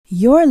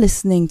You're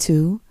listening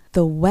to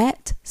The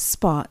Wett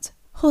Spot,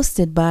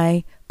 hosted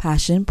by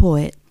Passion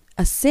Poet,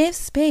 a safe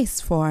space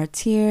for our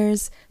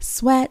tears,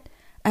 sweat,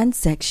 and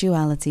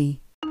sexuality.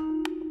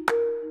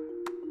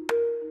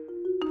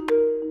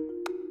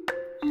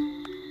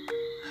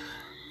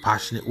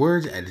 Passionate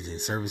Words Editing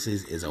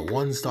Services is a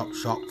one-stop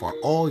shop for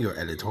all your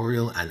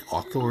editorial and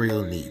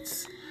authorial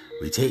needs.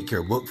 We take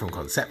your book from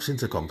conception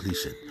to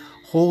completion,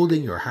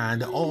 holding your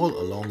hand all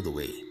along the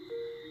way.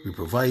 We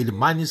provide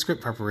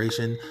manuscript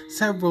preparation,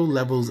 several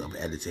levels of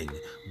editing,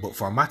 book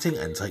formatting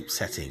and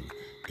typesetting,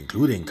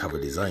 including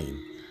cover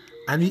design.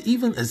 And we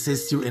even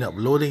assist you in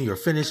uploading your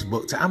finished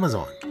book to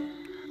Amazon.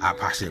 At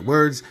Passionate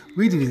Words,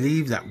 we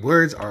believe that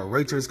words are a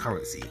writer's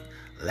currency.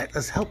 Let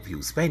us help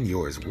you spend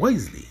yours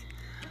wisely.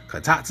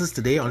 Contact us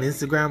today on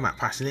Instagram at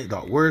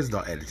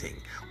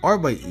passionate.words.editing or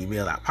by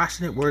email at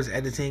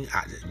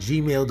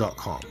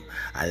passionatewordsediting@gmail.com,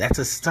 and let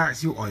us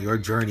start you on your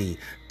journey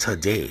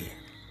today.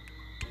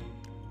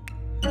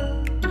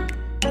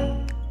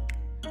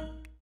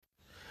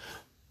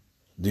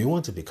 Do you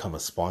want to become a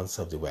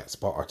sponsor of the Wett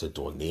Spot or to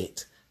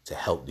donate to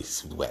help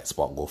this Wett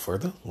Spot go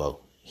further? Well,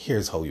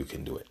 here's how you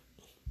can do it.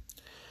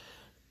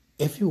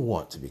 If you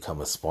want to become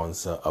a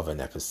sponsor of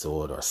an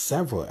episode or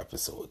several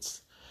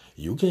episodes,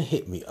 you can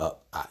hit me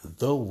up at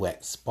the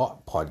Wett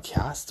Spot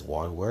Podcast,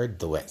 one word,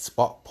 the Wett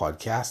Spot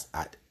Podcast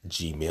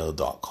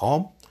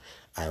 @gmail.com,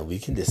 and we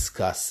can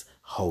discuss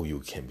how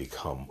you can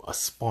become a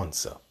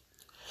sponsor.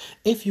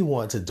 If you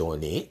want to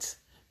donate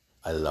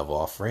a love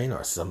offering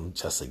or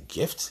just a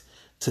gift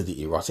to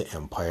the Erotic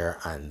Empire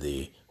and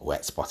the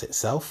Wett Spot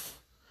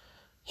itself,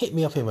 hit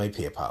me up in my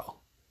PayPal.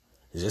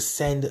 Just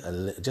send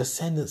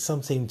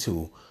something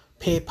to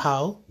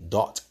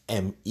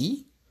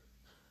paypal.me.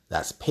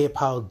 That's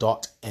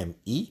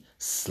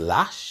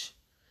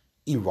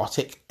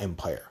paypal.me/Erotic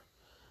Empire.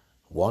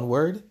 One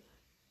word,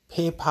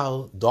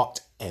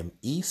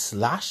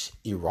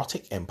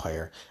 paypal.me/Erotic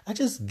Empire, and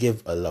just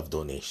give a love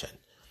donation.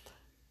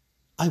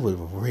 I would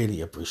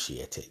really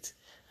appreciate it.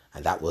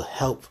 And that will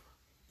help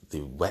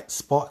the Wett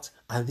Spot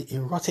and the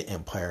Erotic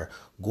Empire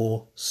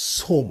go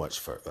so much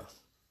further.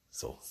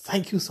 So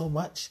thank you so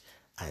much,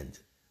 and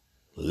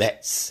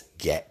let's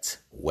get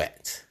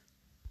wet.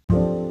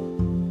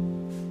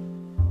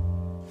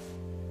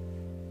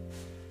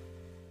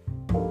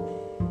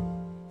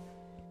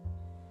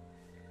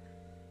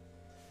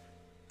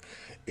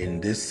 In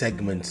this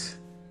segment,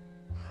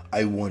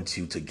 I want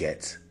you to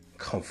get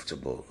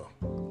comfortable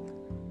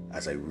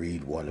as I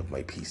read one of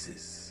my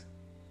pieces.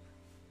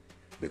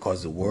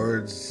 Because the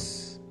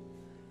words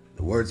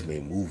may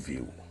move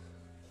you.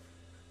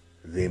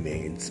 They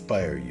may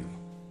inspire you.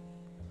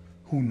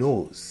 Who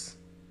knows?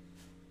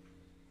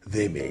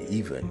 They may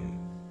even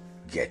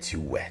get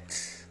you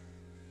wet.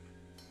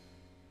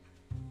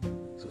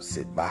 So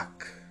sit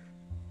back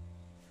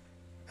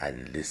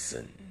and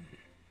listen.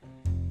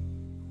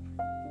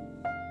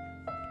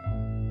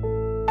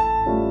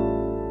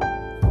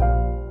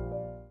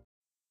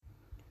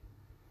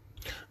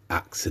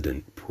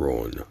 Accident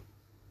prone.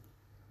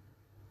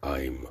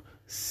 I'm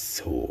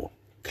so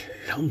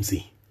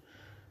clumsy.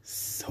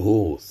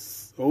 So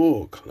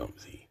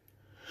clumsy.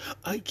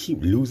 I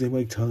keep losing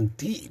my tongue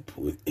deep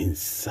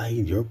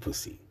inside your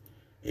pussy.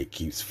 It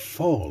keeps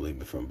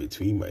falling from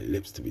between my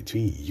lips to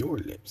between your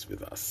lips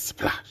with a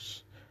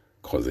splash,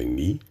 causing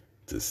me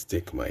to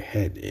stick my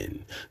head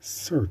in,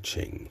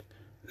 searching,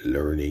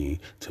 learning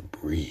to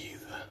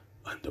breathe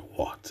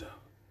underwater,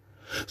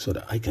 so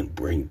that I can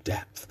bring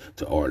depth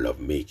to our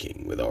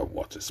lovemaking with our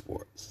water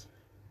sports.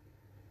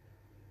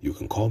 You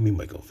can call me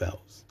Michael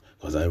Phelps,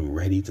 because I'm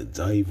ready to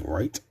dive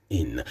right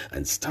in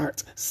and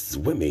start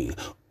swimming,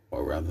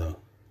 or rather,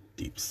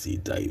 deep sea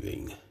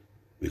diving,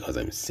 because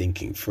I'm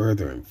sinking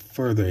further and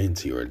further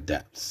into your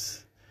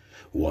depths,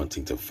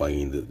 wanting to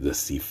find the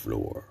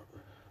seafloor.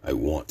 I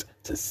want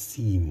to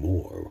see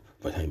more,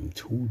 but I'm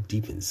too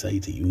deep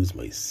inside to use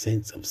my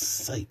sense of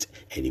sight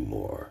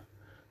anymore.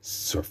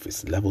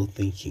 Surface level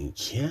thinking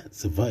can't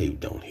survive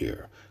down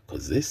here,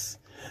 because this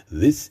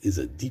is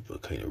a deeper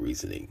kind of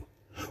reasoning.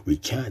 We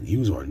can't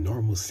use our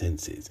normal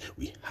senses.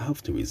 We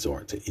have to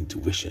resort to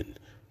intuition,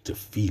 to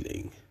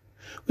feeling,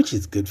 which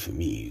is good for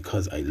me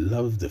because I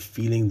love the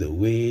feeling the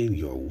way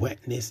your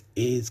wetness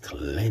is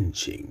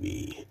clenching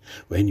me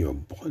when your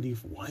body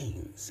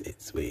winds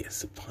its way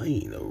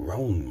supine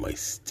around my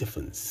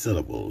stiffened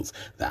syllables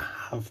that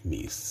have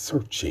me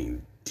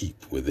searching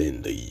deep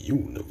within the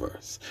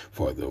universe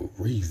for the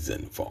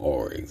reason for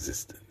our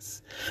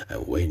existence.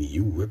 And when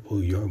you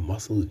ripple your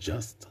muscles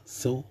just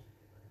so,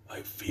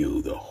 I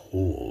feel the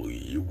whole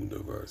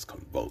universe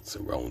convulse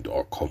around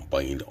our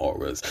combined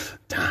auras.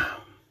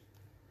 Damn,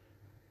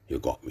 you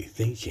got me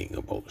thinking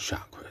about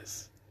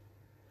chakras.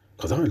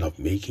 Because our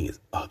lovemaking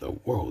is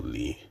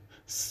otherworldly,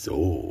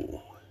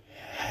 so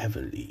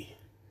heavenly.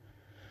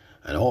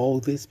 And all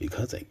this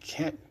because I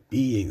kept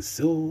being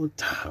so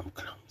damn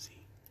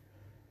clumsy.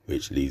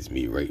 Which leads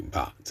me right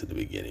back to the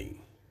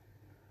beginning.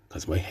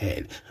 Because my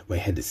head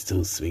is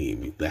still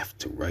swinging left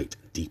to right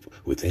deep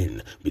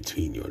within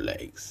between your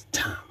legs.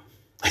 Damn,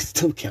 I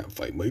still can't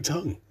find my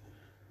tongue.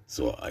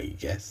 So I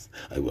guess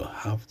I will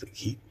have to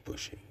keep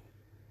pushing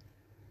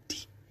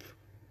deep,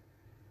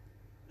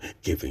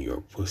 giving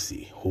your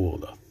pussy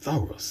hole a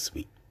thorough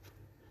sweep.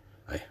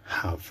 I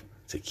have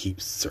to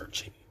keep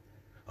searching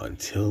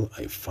until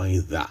I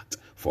find that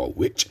for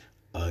which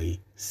I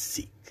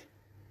seek.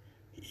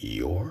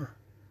 Your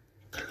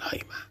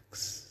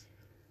climax.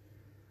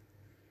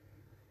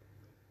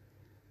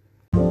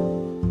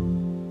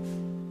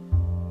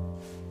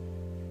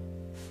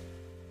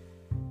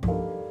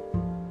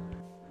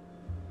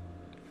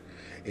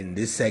 In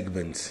this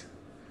segment,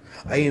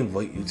 I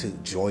invite you to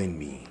join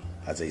me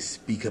as I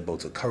speak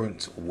about a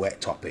current wet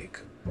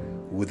topic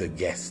with a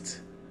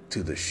guest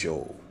to the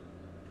show.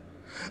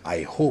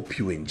 I hope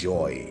you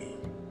enjoy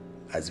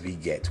as we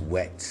get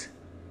wet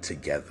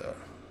together.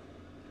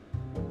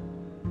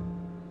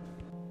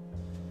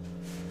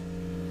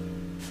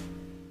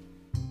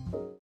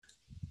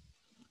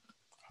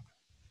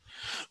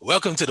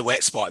 Welcome to the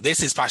Wet Spot.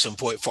 This is Passion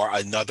Point for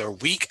another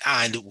week,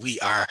 and we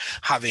are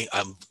having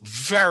a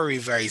very,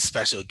 very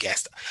special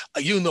guest.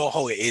 You know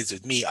how it is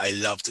with me. I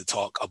love to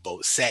talk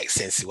about sex,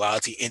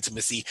 sensuality,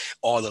 intimacy,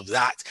 all of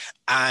that.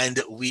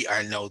 And we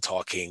are now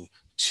talking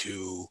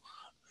to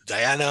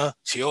Diana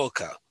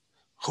Ciolca,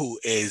 who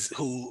is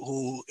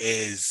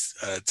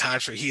a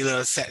tantra healer,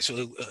 a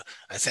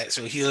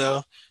sexual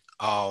healer,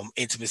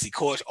 intimacy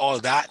coach, all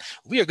that.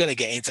 We are going to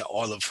get into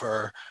all of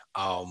her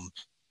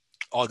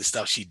all the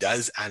stuff she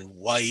does and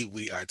why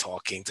we are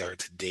talking to her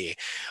today.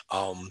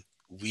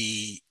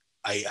 We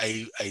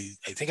I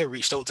think I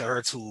reached out to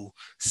her to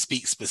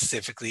speak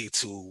specifically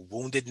to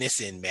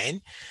woundedness in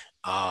men.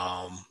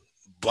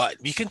 But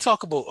we can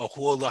talk about a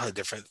whole lot of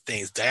different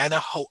things. Diana,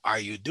 how are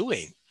you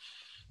doing?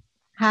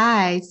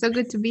 Hi, so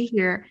good to be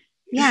here.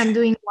 Yeah, I'm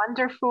doing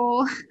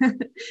wonderful.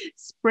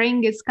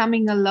 Spring is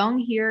coming along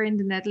here in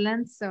the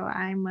Netherlands, so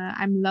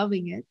I'm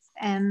loving it,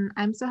 and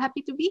I'm so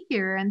happy to be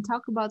here and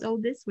talk about all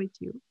this with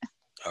you.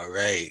 All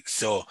right.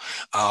 So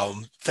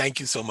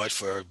thank you so much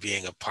for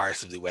being a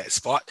part of the Wet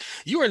Spot.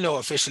 You are now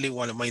officially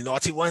one of my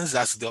naughty ones.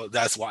 That's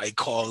what I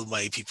call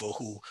my people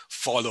who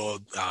follow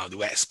the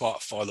Wet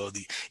Spot, follow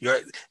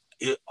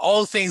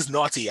all things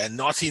naughty, and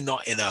naughty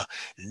not in a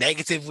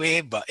negative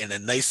way, but in a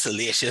nice,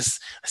 salacious,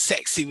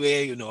 sexy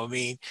way, you know what I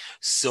mean?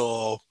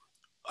 So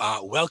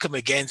welcome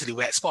again to the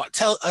Wet Spot.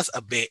 Tell us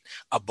a bit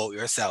about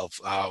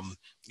yourself.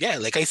 Yeah,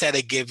 like I said,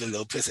 I gave a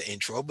little bit of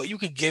intro, but you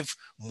could give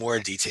more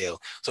detail.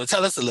 So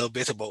tell us a little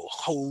bit about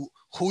who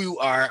you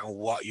are and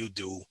what you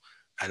do,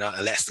 and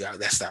let's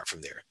start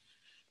from there.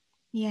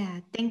 Yeah,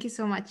 thank you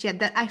so much. Yeah,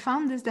 that I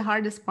found this the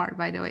hardest part,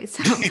 by the way,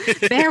 so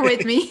bear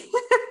with me.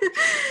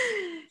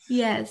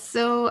 Yes,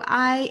 so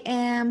I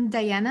am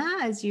Diana,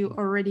 as you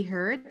already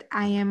heard.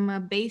 I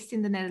am based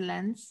in the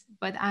Netherlands,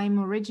 but I'm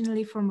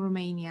originally from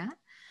Romania.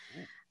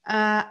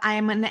 I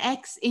am an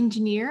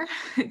ex-engineer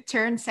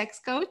turned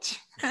sex coach.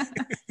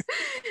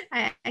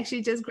 I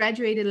actually just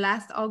graduated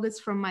last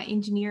August from my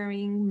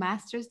engineering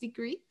master's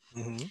degree.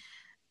 Mm-hmm.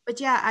 But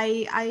yeah,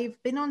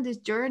 I've been on this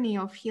journey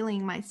of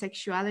healing my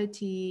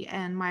sexuality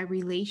and my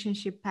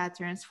relationship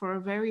patterns for a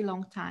very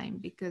long time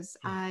because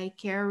I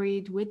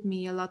carried with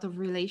me a lot of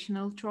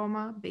relational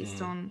trauma based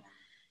Mm-hmm. on,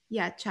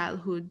 yeah,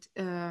 childhood,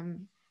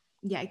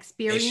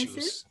 experiences.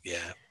 Issues.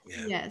 Yeah.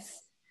 Yeah.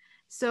 Yes.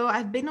 So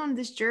I've been on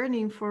this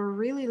journey for a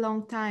really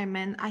long time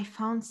and I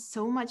found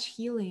so much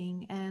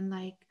healing and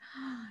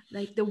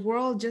like the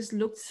world just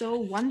looked so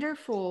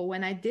wonderful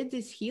when I did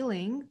this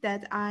healing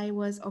that I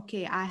was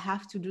okay, I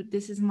have to do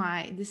this is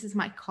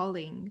my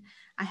calling.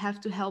 I have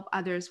to help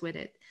others with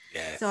it. So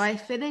Yes. I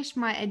finished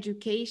my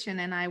education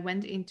and I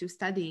went into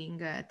studying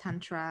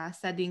tantra,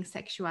 studying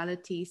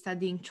sexuality,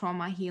 studying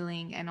trauma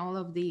healing and all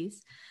of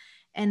these.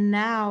 And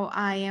now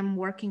I am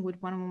working with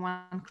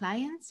one-on-one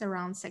clients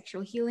around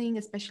sexual healing,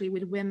 especially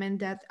with women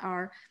that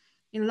are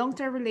in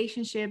long-term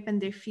relationship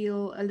and they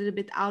feel a little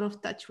bit out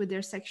of touch with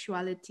their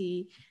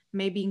sexuality,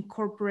 maybe in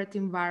corporate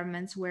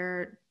environments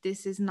where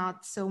this is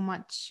not so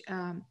much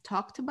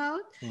talked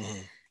about. Mm-hmm.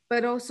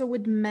 But also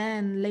with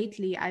men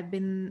lately, I've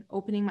been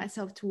opening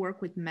myself to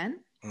work with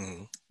men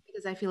Mm-hmm.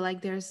 because I feel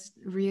like there's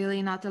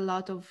really not a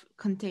lot of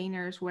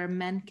containers where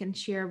men can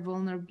share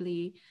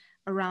vulnerably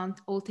around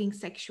all things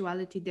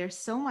sexuality. There's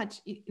so much,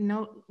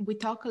 we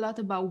talk a lot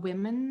about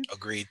women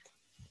Agreed.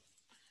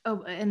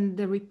 and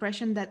the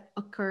repression that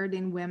occurred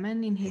in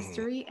women in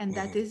history, and Mm-hmm.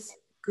 that Mm-hmm. is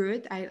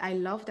good. I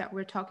love that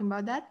we're talking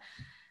about that.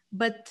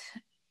 But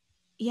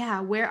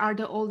yeah, where are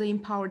all the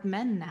empowered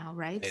men now,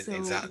 right? So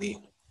Exactly.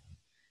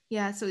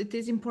 so it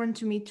is important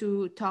to me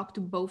to talk to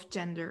both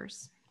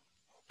genders.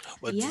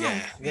 But yeah,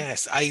 Yes.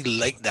 yes, I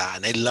like that,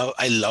 and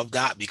I love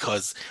that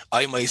because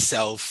I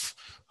myself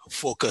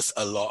focus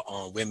a lot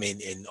on women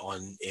in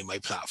my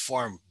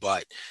platform.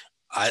 But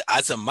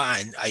as a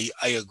man, I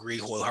agree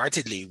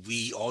wholeheartedly.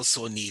 We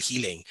also need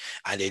healing,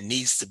 and there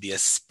needs to be a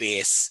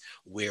space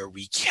where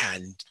we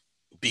can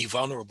be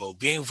vulnerable.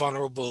 Being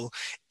vulnerable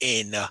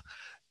in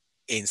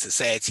in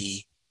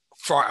society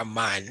for a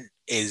man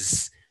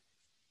is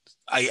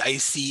I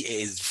see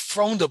is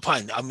frowned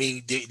upon. I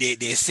mean,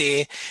 they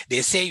say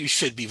you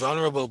should be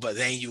vulnerable, but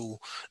then you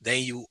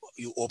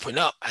open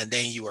up and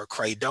then you are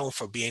cried down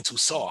for being too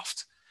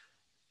soft.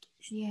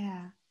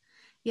 Yeah.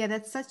 Yeah,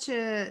 that's such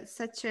a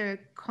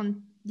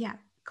Yeah,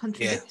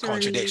 contradictory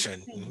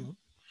contradiction. thing.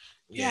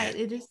 Yeah,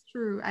 Yeah, it is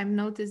true. I've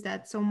noticed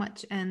that so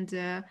much. And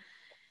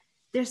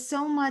there's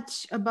so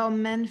much about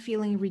men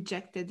feeling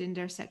rejected in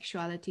their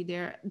sexuality.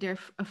 They're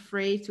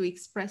afraid to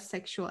express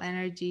sexual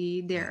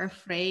energy. They're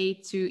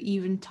afraid to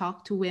even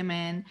talk to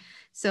women.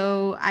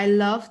 So I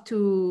love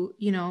to,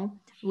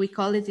 we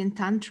call it in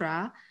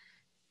Tantra,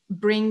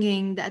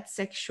 bringing that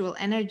sexual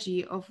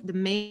energy of the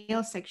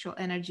male sexual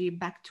energy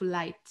back to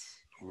light,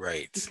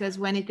 right. because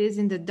when it is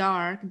in the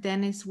dark,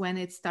 then is when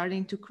it's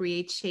starting to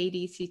create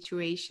shady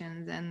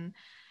situations. And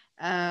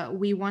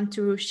we want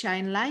to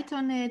shine light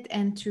on it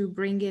and to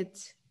bring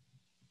it,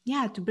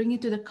 yeah, to bring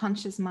it to the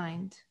conscious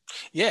mind.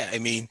 Yeah, I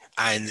mean,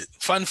 and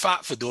fun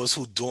fact for those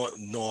who don't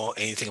know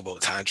anything about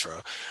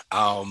tantra,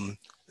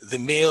 the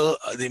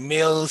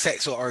male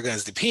sexual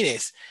organs, the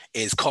penis,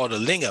 is called a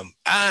lingam,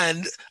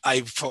 and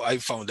I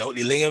found out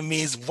the lingam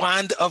means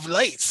wand of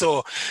light.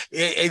 So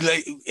it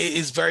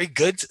is very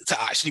good to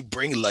actually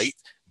bring light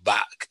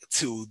back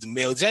to the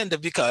male gender,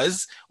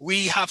 because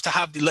we have to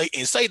have the light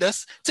inside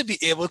us to be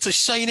able to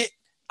shine it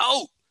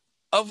out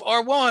of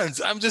our wands.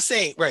 I'm just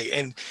saying, right?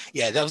 And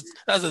yeah, that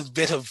was a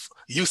bit of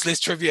useless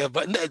trivia,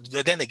 but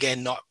then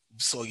again, not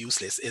so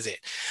useless, is it?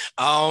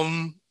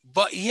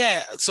 But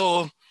yeah,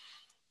 so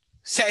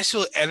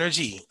sexual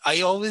energy.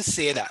 I always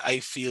say that I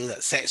feel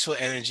that sexual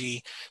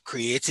energy,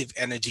 creative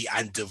energy,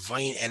 and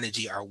divine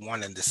energy are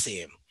one and the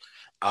same.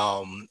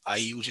 I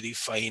usually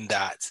find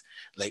that,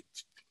 like,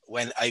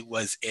 when I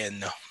was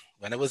in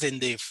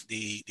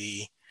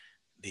the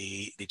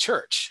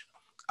church,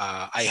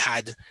 I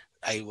had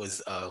I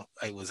was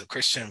a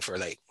Christian for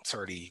like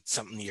 30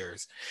 something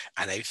years,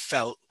 and I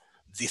felt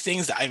the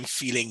things that I'm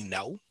feeling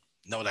now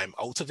that I'm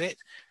out of it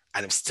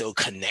and I'm still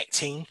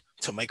connecting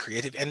to my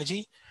creative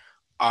energy,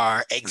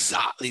 are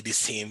exactly the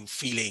same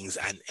feelings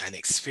and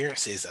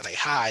experiences that I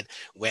had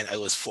when I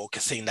was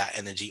focusing that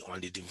energy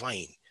on the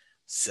divine.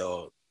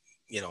 So,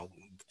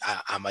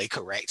 am I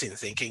correct in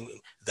thinking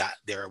that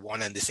they're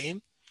one and the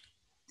same?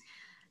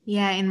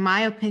 Yeah, in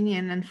my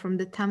opinion, and from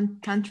the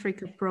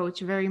tantric approach,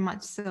 very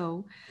much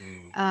so.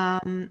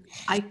 Mm,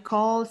 I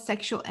call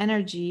sexual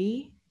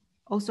energy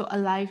also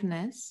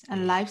aliveness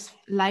and mm,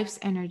 life's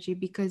energy,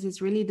 because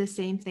it's really the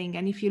same thing.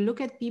 And if you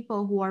look at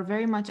people who are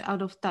very much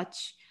out of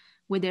touch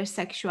with their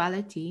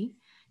sexuality,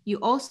 you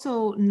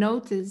also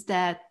notice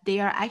that they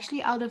are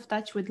actually out of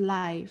touch with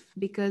life,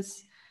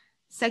 because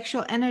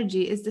sexual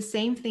energy is the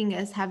same thing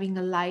as having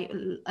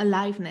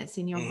aliveness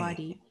in your mm,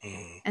 body.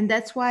 mm, And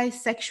that's why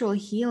sexual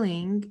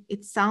healing,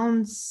 it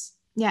sounds,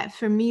 yeah,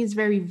 for me it's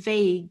very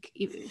vague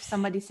if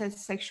somebody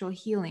says sexual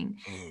healing.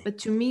 mm, But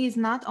to me, it's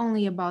not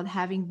only about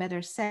having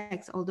better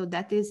sex, although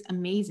that is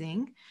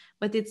amazing,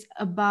 but it's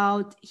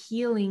about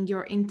healing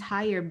your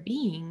entire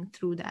being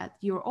through that,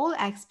 your all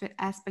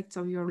aspects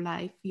of your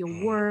life, your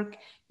mm, work,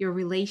 your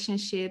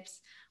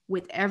relationships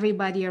with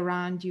everybody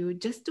around you,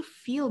 just to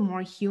feel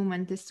more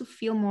human, just to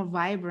feel more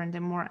vibrant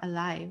and more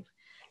alive.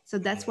 So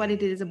that's what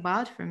it mm. is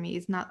about for me.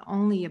 It's not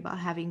only about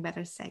having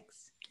better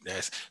sex.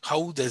 Yes.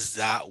 How does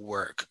that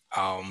work?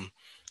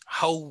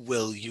 How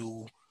will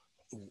you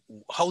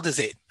how does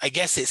it, I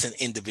guess it's an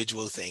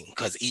individual thing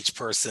because each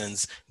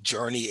person's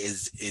journey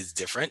is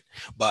different,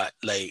 but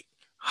like,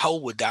 how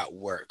would that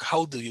work?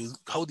 How do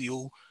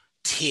you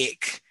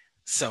take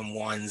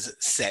someone's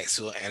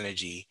sexual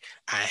energy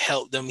and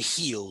help them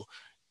heal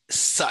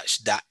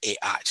such that it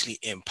actually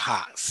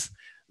impacts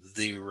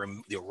the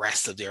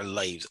rest of their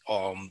lives?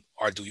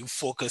 Or do you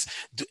focus,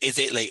 is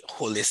it like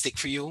holistic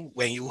for you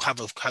when you have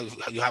a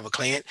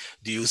client?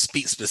 Do you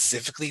speak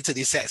specifically to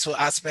the sexual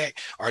aspect,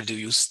 or do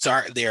you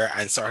start there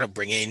and sort of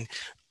bring in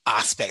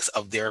aspects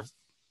of their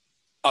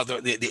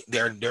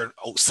their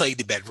outside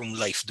the bedroom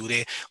life? Do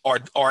they,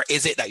 or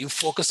is it that you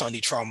focus on the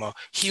trauma,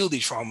 heal the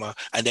trauma,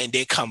 and then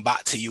they come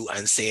back to you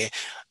and say,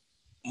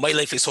 my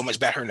life is so much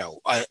better now,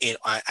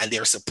 and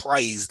they're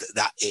surprised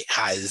that it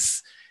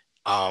has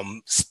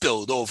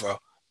spilled over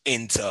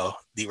into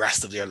the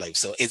rest of their life?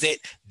 So is it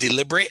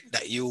deliberate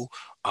that you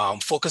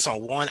focus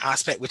on one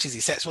aspect, which is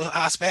the sexual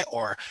aspect,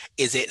 or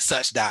is it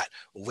such that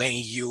when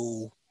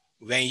you're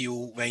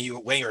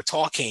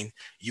talking,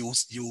 you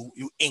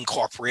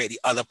incorporate the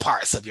other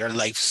parts of your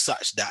life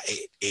such that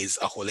it is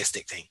a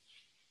holistic thing?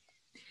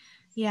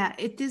 Yeah,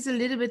 it is a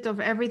little bit of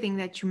everything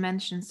that you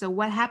mentioned. So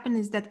what happened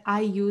is that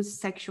I use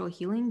sexual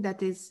healing.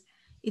 That is,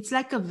 it's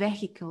like a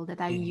vehicle that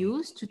I Mm,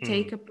 use to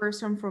take mm, a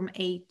person from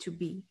A to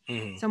B.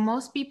 mm, So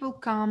most people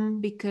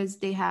come because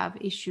they have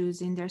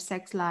issues in their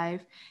sex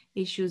life,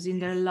 issues in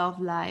their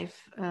love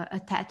life,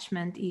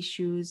 attachment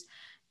issues.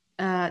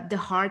 The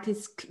heart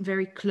is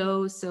very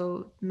close,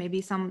 so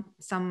maybe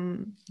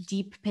some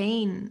deep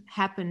pain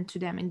happened to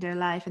them in their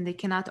life, and they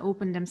cannot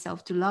open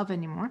themselves to love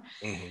anymore.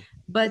 mm,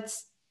 But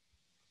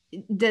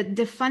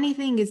the funny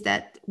thing is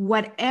that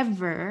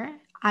whatever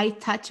I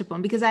touch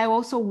upon, because I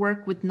also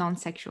work with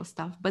non-sexual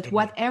stuff, but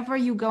whatever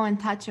you go and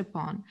touch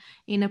upon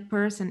in a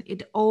person,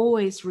 it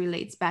always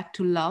relates back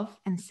to love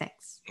and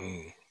sex,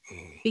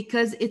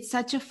 because it's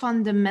such a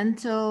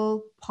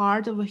fundamental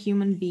part of a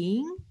human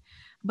being,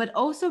 but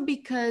also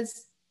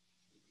because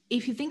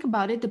if you think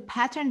about it, the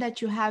pattern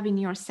that you have in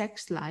your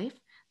sex life,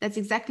 that's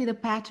exactly the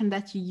pattern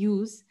that you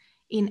use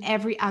in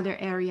every other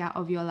area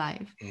of your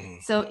life.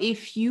 So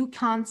if you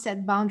can't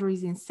set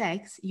boundaries in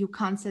sex, you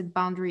can't set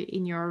boundary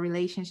in your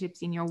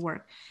relationships, in your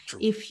work. True.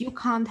 If you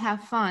can't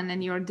have fun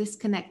and you're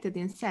disconnected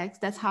in sex,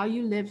 that's how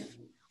you live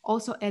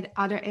also at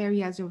other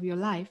areas of your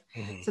life.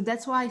 So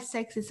that's why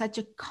sex is such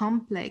a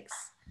complex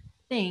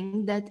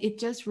thing, that it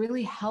just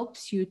really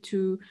helps you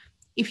to,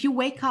 if you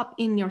wake up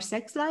in your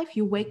sex life,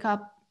 you wake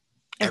up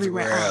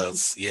everywhere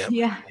else. Yeah.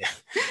 Yeah.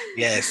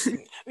 Yes,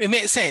 it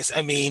makes sense.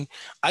 I mean,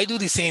 I do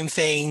the same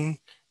thing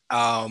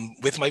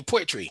with my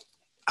poetry.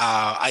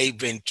 I've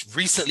been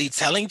recently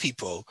telling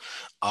people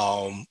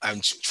I'm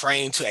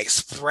trying to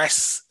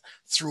express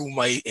through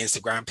my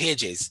Instagram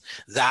pages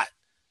that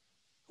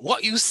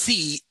what you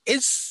see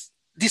is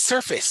the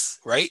surface,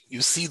 right?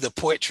 You see the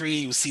poetry,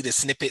 you see the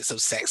snippets of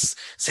sex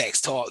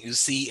talk, you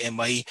see in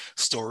my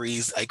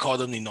stories, I call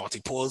them the naughty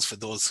posts for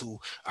those who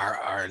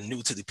are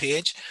new to the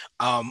page.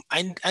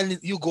 And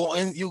you go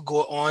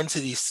on to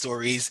these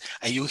stories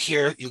and you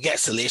get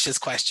salacious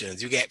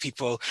questions. You get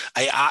people.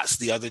 I asked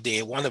the other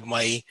day, one of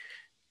my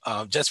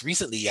just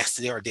recently,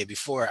 yesterday or day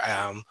before,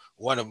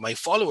 one of my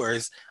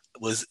followers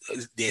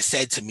they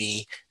said to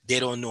me they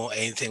don't know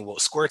anything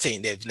about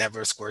squirting. They've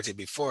never squirted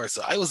before.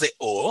 So I was like,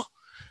 oh,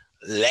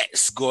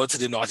 let's go to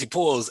the naughty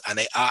polls. And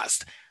I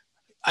asked,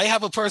 I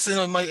have a person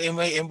in my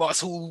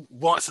inbox who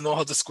wants to know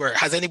how to squirt.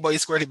 Has anybody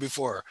squirted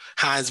before?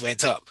 Hands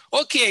went up.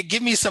 Okay,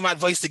 give me some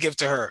advice to give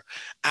to her.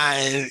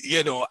 And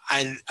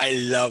and I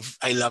love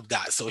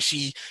that. So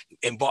she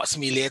inboxed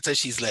me later.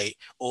 She's like,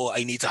 oh,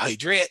 I need to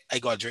hydrate. I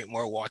gotta drink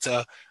more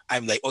water.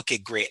 I'm like, okay,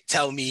 great.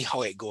 Tell me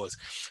how it goes.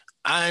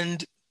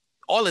 And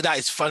all of that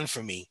is fun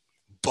for me.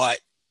 But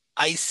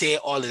I say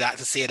all of that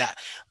to say that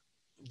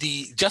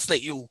just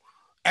like you,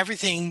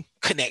 everything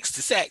connects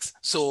to sex.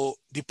 So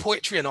the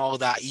poetry and all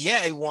that,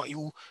 yeah, I want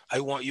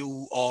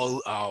you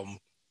all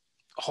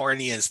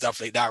horny and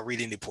stuff like that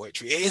reading the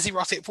poetry. It is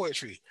erotic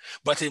poetry.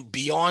 But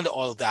beyond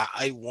all that,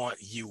 I want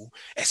you,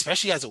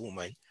 especially as a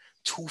woman,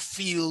 to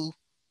feel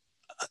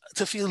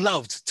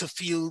loved, to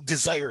feel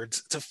desired,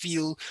 to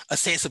feel a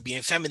sense of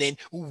being feminine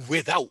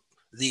without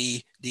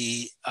the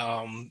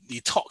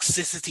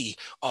toxicity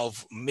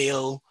of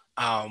male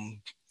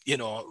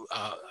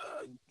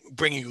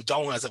bringing you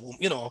down as a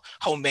woman.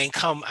 How men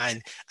come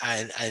and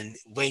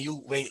when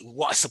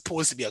what's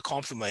supposed to be a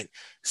compliment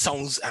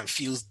sounds and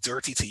feels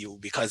dirty to you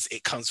because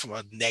it comes from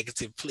a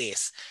negative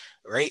place,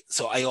 right?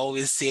 So I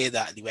always say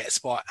that the wet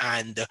spot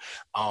and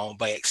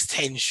by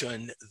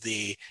extension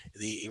the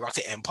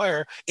erotic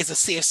empire is a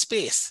safe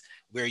space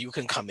where you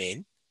can come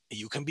in,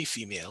 you can be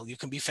female, you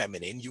can be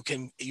feminine, you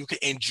can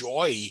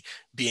enjoy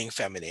being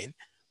feminine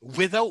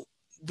without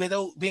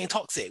being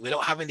toxic,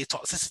 without having the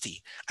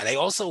toxicity. And I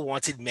also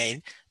wanted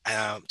men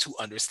to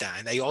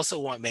understand. I also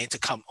want men to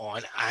come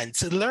on and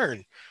to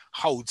learn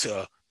how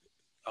to,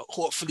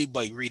 hopefully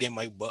by reading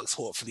my books,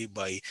 hopefully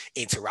by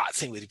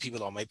interacting with the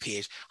people on my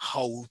page,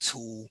 how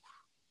to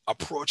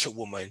approach a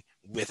woman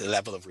with a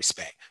level of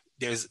respect.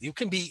 You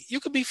can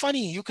be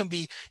funny, you can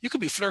be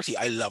flirty.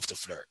 I love to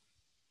flirt.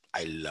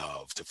 I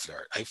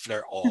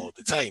flirt all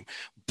the time,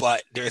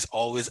 but there's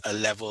always a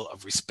level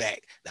of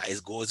respect that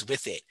goes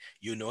with it.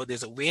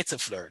 There's a way to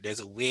flirt. There's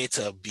a way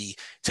to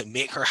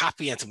make her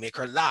happy and to make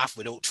her laugh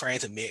without trying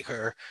to make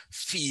her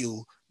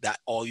feel that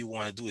all you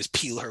want to do is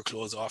peel her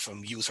clothes off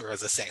and use her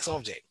as a sex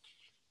object.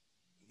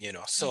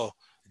 So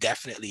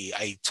definitely,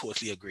 I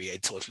totally agree. I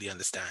totally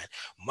understand.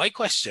 My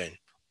question,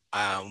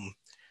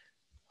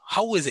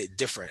 how is it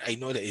different? I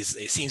know that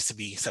it seems to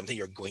be something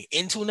you're going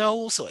into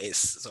now, so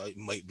it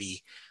might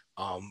be,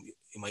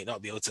 you might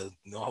not be able to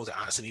know how to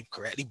answer me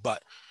correctly,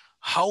 but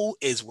how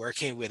is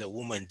working with a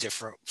woman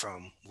different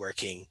from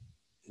working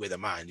with a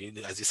man?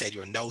 As you said,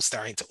 you're now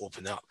starting to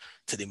open up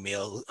to the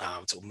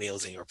to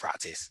males in your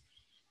practice.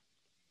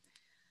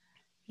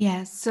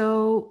 Yeah,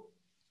 so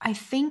I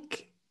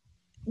think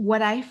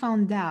what I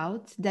found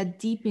out that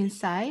deep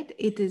inside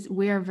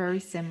we are very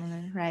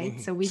similar, right?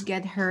 So we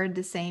get hurt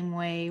the same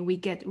way, we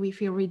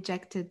feel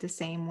rejected the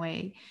same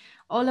way.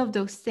 All of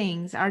those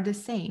things are the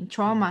same.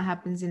 Trauma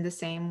happens in the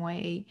same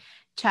way.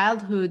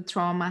 Childhood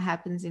trauma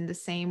happens in the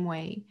same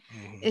way.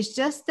 It's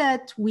just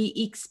that we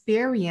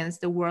experience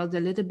the world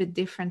a little bit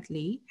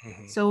differently.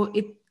 So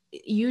it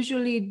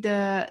usually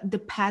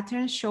the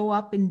patterns show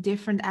up in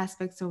different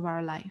aspects of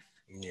our life.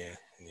 Yeah.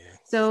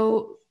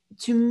 So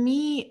to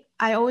me,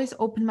 I always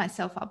open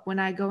myself up when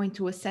I go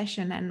into a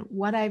session, and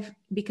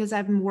because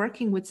I've been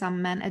working with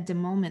some men at the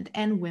moment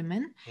and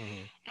women,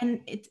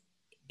 and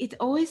it's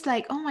always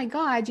like, oh my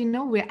God,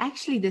 we're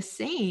actually the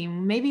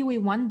same. Maybe we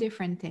want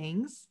different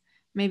things,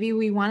 Maybe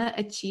we want to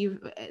achieve,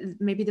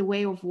 maybe the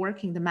way of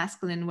working the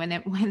masculine,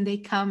 when they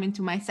come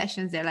into my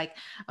sessions, they're like,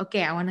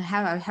 okay,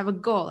 I have a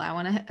goal, I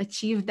want to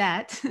achieve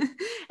that.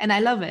 And I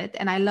love it,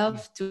 and I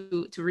love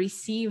to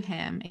receive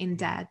him in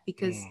that,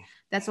 because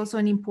that's also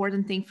an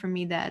important thing for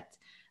me, that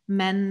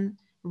men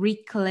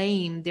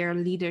reclaim their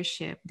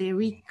leadership, they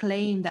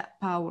reclaim that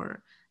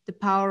power, the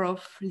power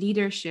of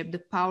leadership, the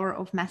power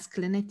of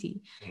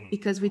masculinity.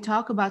 Because we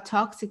talk about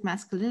toxic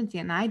masculinity,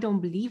 and I don't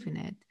believe in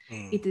it.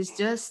 It is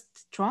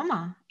just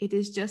trauma, it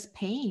is just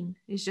pain,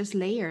 it's just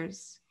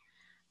layers,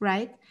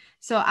 right?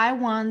 So I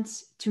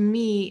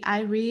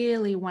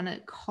really want to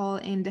call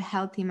in the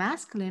healthy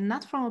masculine,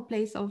 not from a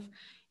place of,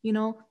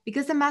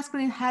 because the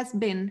masculine has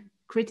been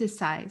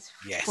criticized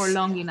for Yes.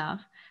 long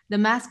enough. The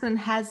masculine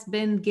has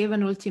been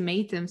given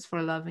ultimatums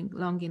for loving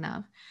long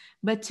enough.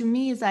 But to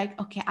me, it's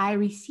like, okay, I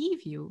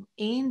receive you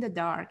in the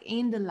dark,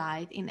 in the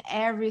light, in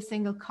every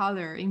single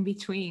color in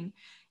between.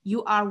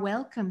 You are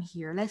welcome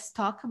here. Let's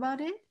talk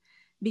about it,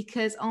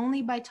 because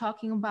only by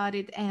talking about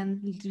it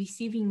and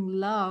receiving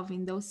love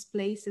in those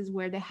places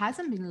where there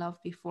hasn't been love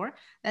before,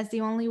 that's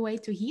the only way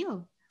to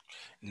heal,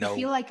 to No,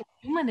 feel like a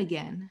human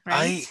again,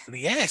 right?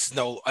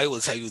 I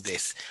will tell you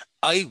this.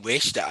 I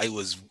wish that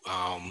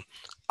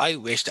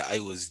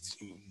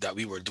that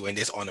we were doing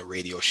this on a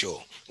radio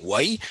show.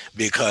 Why?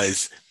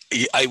 Because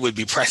I would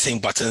be pressing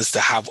buttons to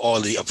have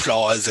all the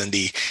applause and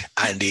the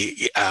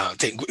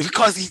thing,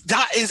 because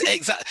that is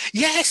exact.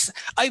 Yes,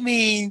 I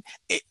mean.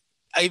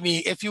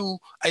 If you,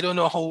 I don't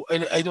know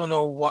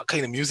what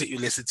kind of music you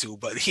listen to,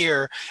 but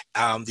here,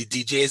 the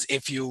DJs,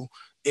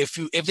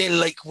 if they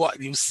like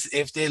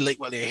if they like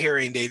what they're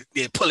hearing, they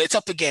pull it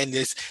up again.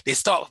 They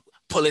stop,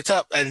 pull it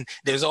up, and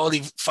there's all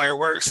the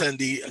fireworks and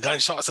the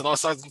gunshots and all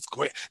sorts of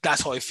great.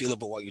 That's how I feel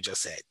about what you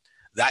just said.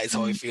 That is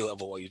how I feel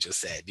about what you just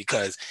said.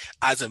 Because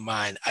as a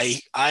man,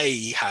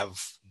 I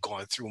have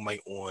gone through my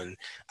own,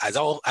 as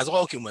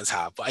all humans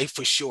have, but I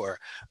for sure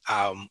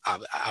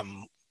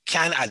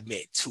can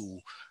admit to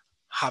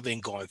having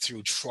gone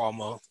through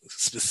trauma,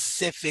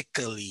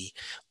 specifically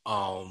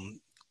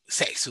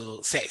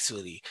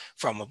sexually,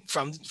 from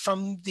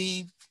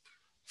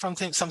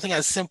something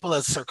as simple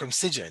as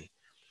circumcision.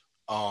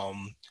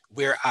 Um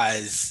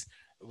whereas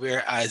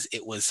whereas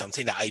it was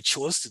something that I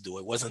chose to do.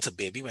 It wasn't a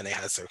baby when I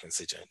had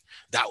circumcision.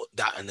 That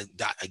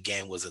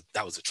again was a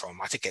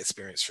traumatic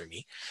experience for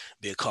me,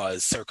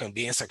 because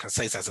being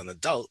circumcised as an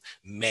adult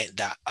meant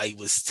that I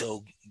was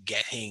still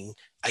getting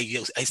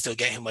I still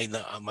getting my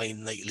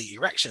nightly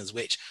erections,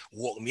 which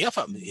woke me up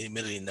in the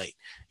middle of the night.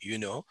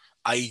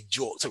 I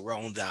joked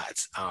around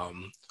that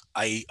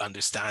I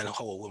understand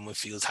how a woman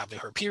feels having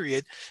her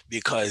period,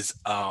 because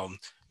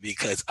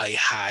I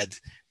had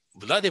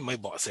blood in my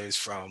boxers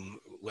from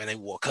when I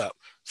woke up,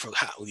 from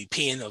how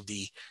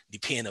the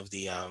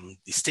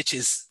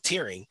stitches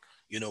tearing,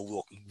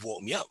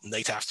 woke me up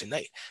night after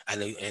night.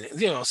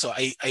 So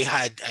I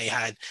had,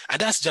 and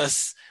that's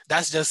just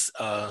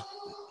a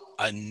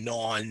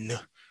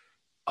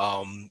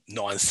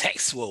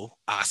non-sexual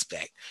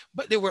aspect.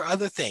 But there were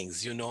other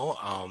things,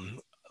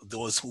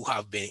 those who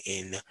have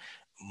been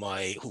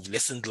who've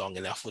listened long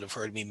enough would have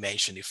heard me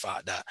mention the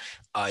fact that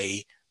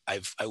I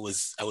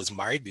was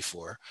married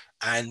before,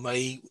 and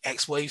my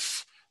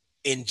ex-wife,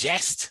 in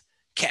jest,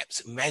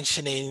 kept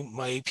mentioning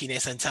my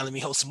penis and telling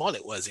me how small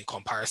it was in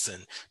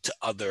comparison to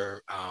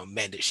other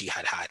men that she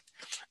had had.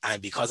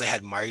 And because I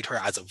had married her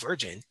as a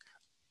virgin,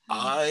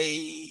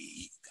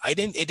 it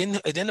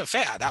didn't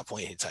affect at that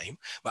point in time.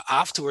 But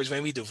afterwards,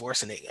 when we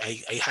divorced, and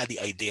I had the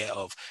idea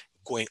of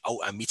going out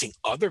and meeting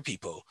other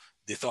people,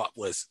 the thought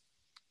was,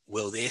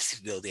 will they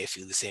feel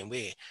the same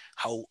way?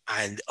 How?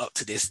 And up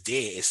to this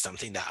day, is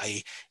something that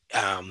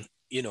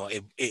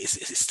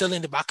it's still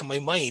in the back of my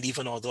mind,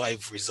 even although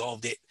I've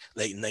resolved it.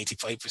 Like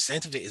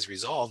 95% of it is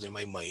resolved in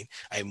my mind.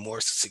 I'm more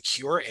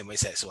secure in my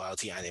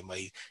sexuality, and in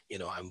my,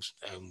 I'm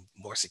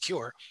more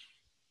secure.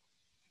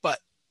 But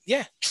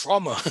yeah,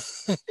 trauma.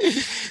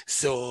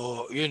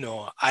 So,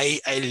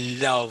 I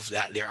love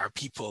that there are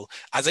people,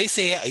 as I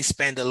say, I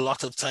spend a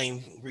lot of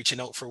time reaching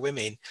out for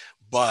women,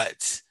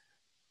 but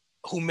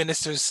who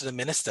ministers to the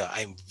minister?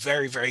 I'm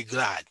very, very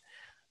glad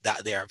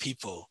that there are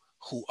people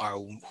who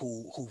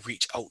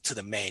reach out to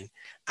the men,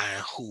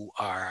 and who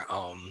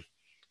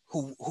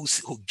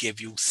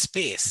give you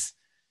space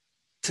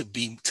to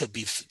be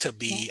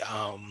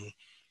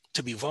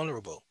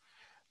vulnerable.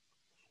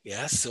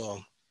 Yeah.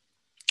 So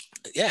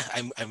yeah,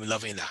 I'm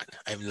loving that.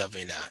 I'm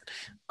loving that.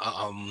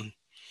 Um,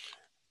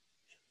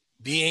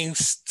 being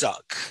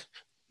stuck.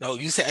 Now,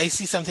 I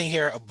see something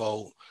here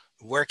about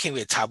working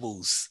with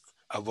taboos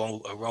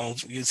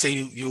around. You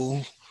say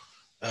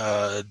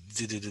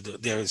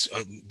there's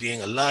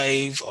being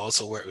alive,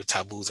 also work with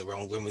taboos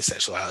around women's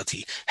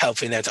sexuality,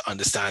 helping them to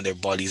understand their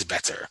bodies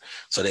better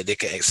so that they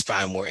can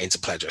expand more into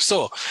pleasure.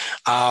 So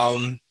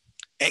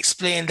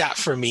explain that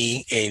for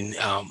me in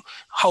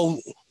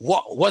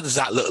what does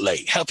that look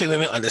like, helping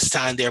women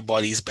understand their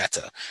bodies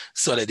better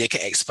so that they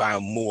can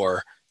expand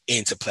more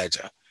into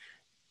pleasure.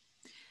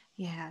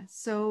 Yeah.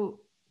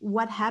 So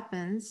what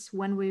happens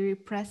when we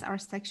repress our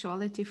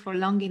sexuality for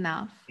long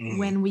enough, Mm-hmm.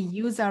 when we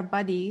use our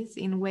bodies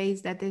in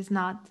ways that is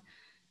not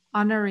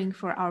honoring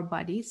for our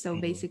bodies. So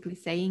Mm-hmm. basically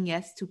saying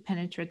yes to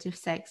penetrative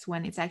sex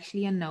when it's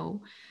actually a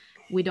no.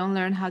 We don't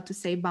learn how to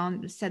set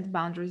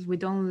boundaries. We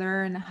don't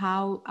learn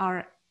how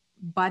our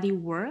body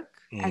work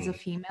as a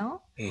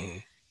female.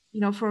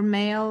 Mm-hmm. For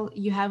male,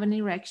 you have an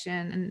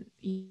erection, and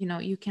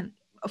you can,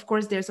 of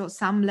course, there's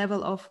some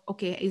level of,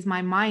 okay, is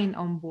my mind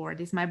on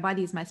board, is my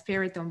body, is my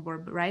spirit on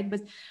board, right?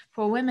 But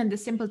for women, the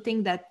simple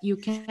thing that you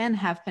can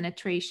have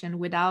penetration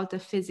without a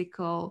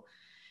physical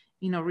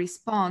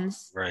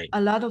response, Right.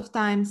 a lot of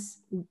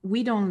times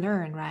we don't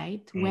learn,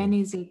 right?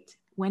 Mm.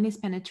 When is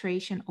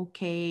penetration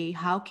okay?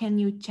 How can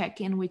you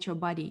check in with your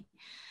body?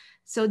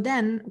 So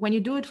then when you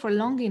do it for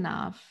long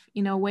enough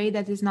in a way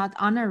that is not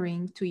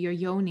honoring to your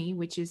yoni,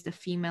 which is the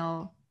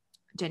female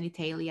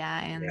genitalia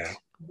and Yeah.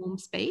 womb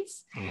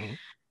space, Mm-hmm.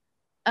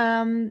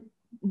 um,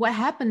 what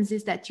happens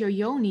is that your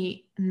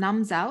yoni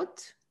numbs out,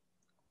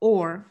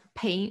 or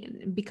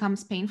pain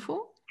becomes painful,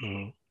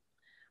 Mm-hmm.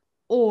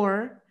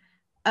 or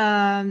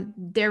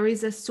there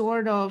is a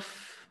sort of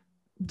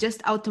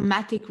just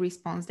automatic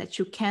response that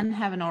you can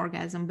have an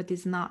orgasm, but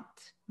is not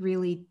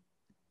really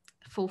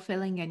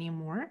fulfilling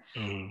anymore.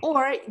 Mm-hmm.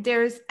 Or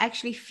there's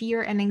actually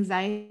fear and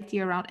anxiety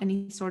around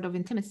any sort of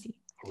intimacy.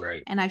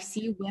 Right. And I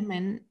see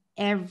women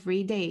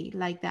every day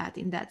like that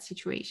in that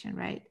situation,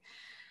 right?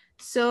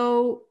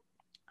 So,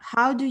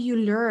 how do you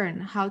learn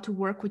how to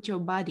work with your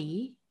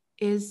body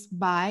is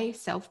by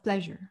self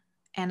pleasure.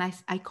 And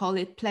I call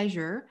it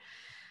pleasure,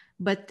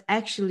 but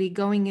actually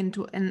going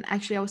into, and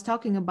actually I was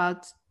talking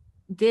about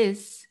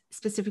this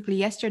specifically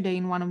yesterday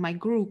in one of my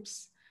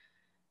groups.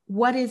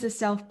 What is a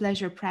self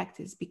pleasure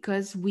practice?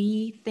 Because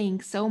we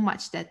think so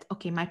much that,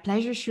 okay, my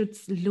pleasure should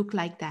look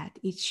like that,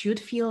 it should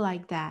feel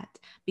like that,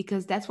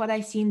 because that's what I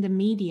see in the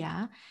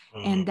media,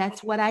 Mm-hmm. and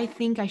that's what I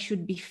think I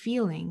should be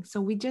feeling. So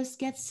we just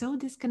get so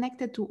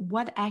disconnected to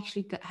what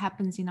actually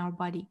happens in our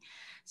body.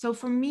 So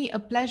for me, a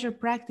pleasure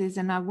practice,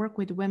 and I work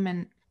with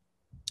women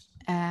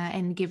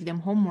and give them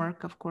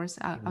homework, of course,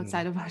 Mm-hmm.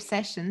 outside of our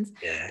sessions,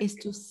 Yeah. is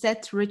to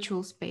set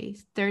ritual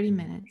space, 30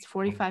 minutes, Mm-hmm.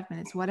 45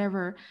 minutes,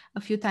 whatever,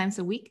 a few times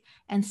a week,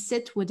 and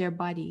sit with their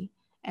body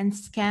and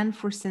scan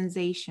for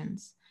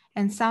sensations.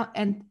 And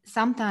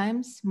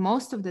sometimes,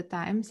 most of the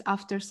times,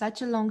 after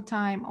such a long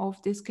time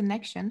of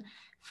disconnection,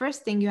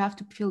 first thing, you have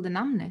to feel the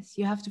numbness,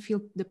 you have to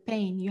feel the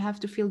pain, you have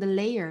to feel the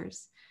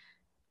layers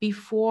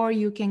before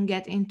you can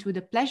get into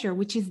the pleasure,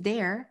 which is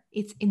there.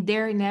 It's in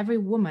there in every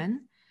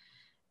woman,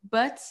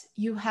 but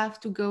you have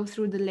to go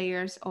through the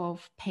layers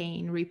of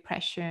pain,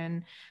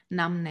 repression,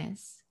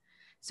 numbness.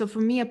 So for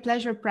me, a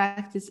pleasure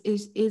practice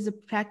is a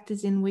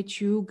practice in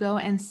which you go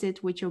and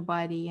sit with your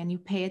body and you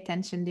pay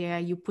attention there,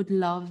 you put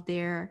love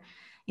there.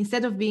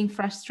 Instead of being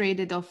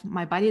frustrated of,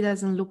 my body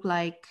doesn't look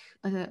like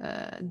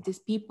these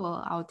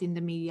people out in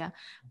the media,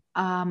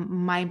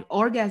 my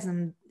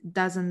orgasm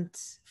doesn't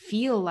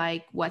feel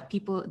like what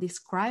people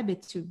describe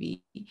it to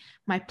be,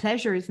 my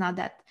pleasure is not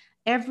that.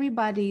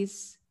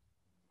 everybody's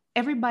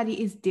Everybody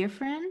is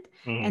different,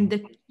 Mm-hmm. and the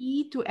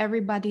key to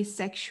everybody's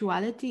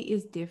sexuality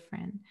is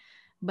different.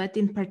 But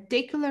in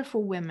particular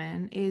for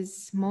women,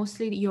 is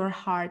mostly your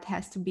heart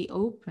has to be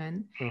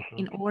open Mm-hmm.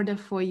 in order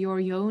for your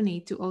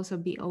yoni to also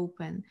be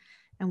open.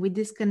 And we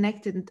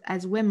disconnected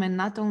as women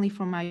not only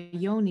from our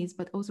yonis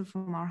but also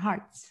from our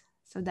hearts.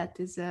 So that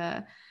is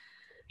a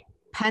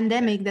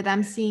pandemic that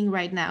I'm seeing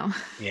right now.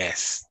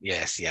 Yes,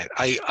 yes, yeah.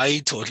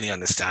 I totally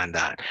understand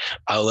that.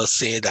 I will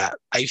say that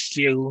I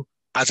feel,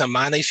 as a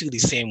man, I feel the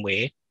same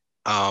way.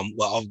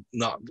 Well,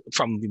 not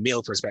from the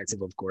male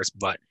perspective, of course,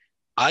 but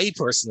I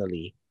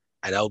personally,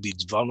 and I'll be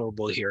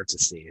vulnerable here to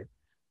say,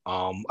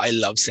 I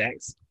love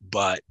sex,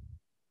 but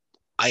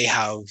I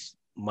have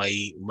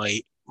my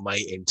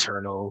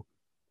internal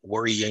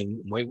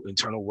my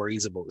internal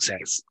worries about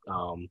sex.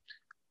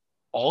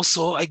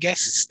 Also, I guess,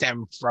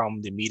 stem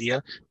from the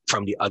media,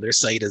 from the other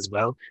side as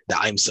well, that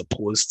I'm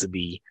supposed to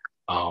be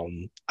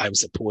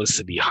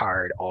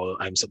hard, or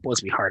I'm supposed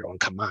to be hard on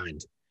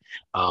command.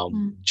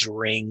 Mm,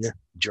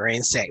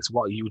 During sex,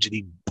 what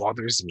usually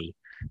bothers me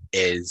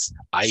is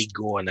I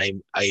go and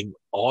I'm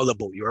all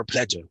about your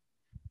pleasure.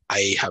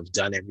 I have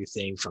done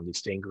everything from the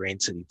fingering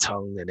to the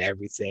tongue and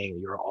everything.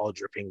 You're all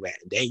dripping wet.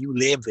 And then you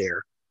live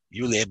there.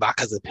 You lay back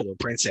as a pillow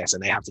princess,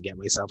 and I have to get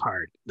myself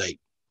hard. Like,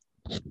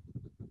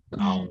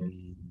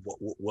 mm,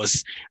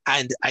 was,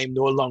 and I'm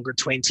no longer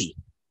 20.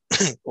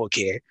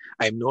 Okay.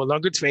 I'm no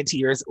longer 20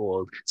 years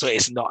old. So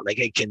it's not like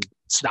I can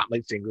snap my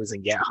fingers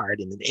and get hard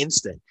in an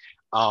instant.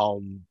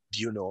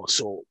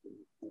 So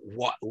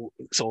what,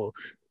 so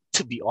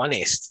to be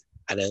honest,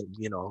 and then,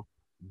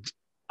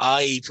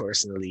 I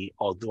personally,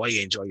 although I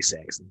enjoy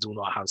sex, do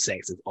not have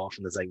sex as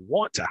often as I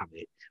want to have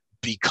it,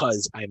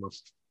 because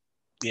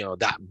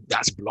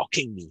that's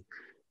blocking me.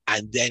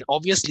 And then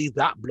obviously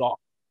that block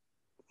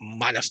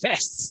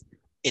manifests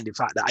in the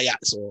fact that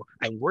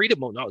I'm worried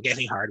about not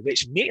getting hard,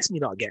 which makes me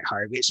not get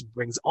hard, which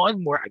brings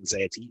on more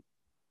anxiety.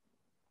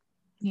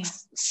 yeah.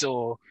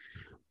 So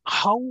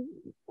how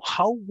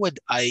how would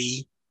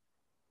I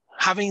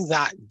having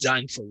that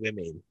done for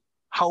women,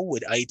 how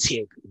would I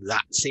take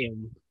that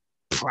same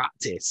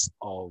practice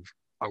of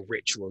a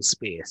ritual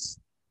space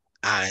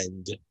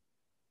and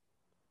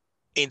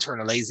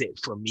internalize it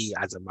for me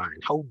as a man?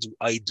 How do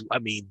I do? I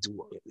mean,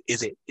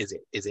 is it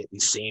the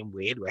same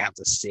way? Do I have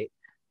to sit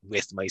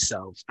with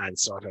myself and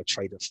sort of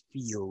try to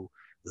feel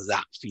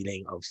that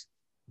feeling of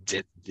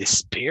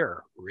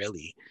despair,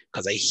 really?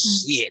 Because I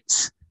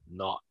hate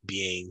not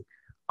being.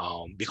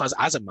 Because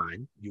as a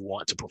man, you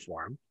want to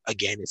perform.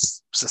 Again,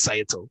 it's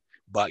societal,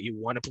 but you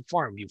want to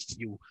perform. You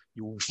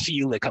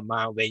feel like a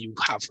man when you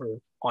have her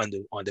on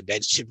the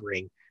bed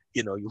shivering.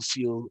 You know, you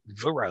feel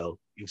virile.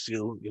 You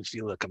feel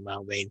like a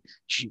man when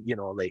she, you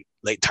know,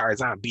 like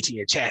Tarzan beating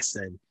your chest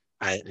and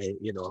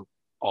you know,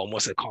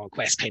 almost a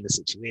conquest kind of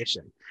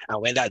situation. And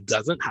when that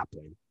doesn't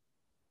happen,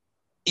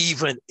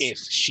 even if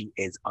she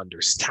is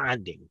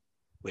understanding,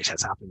 which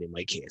has happened in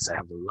my case, I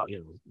have a lot, you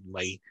know,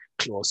 my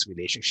close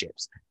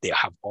relationships, they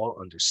have all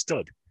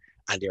understood,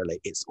 and they're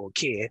like, it's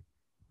okay,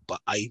 but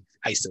I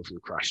still feel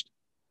crushed.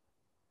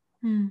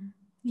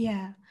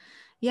 Yeah.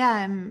 Yeah,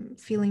 I'm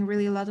feeling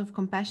really a lot of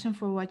compassion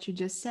for what you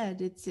just said.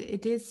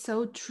 It is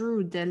so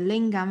true. The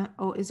lingam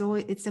is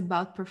always, it's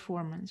about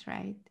performance,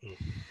 right?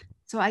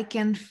 So I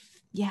can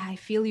yeah, I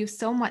feel you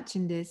so much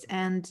in this,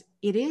 and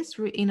it is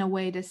in a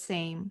way the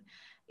same.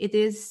 It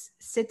is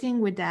sitting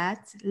with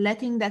that,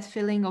 letting that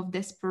feeling of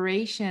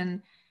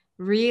desperation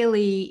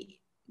really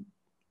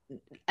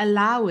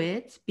allow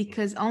it,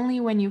 because only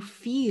when you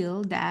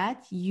feel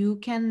that you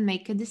can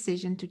make a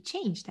decision to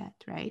change that,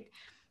 right?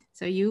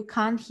 So you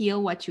can't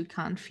heal what you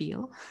can't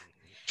feel.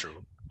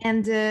 True.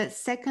 And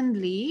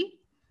secondly,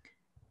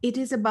 it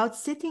is about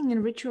sitting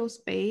in ritual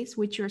space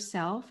with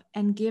yourself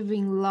and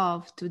giving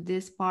love to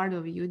this part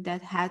of you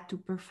that had to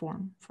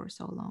perform for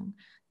so long,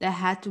 that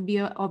had to be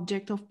an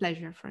object of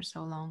pleasure for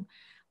so long.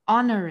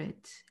 Honor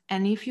it.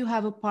 And if you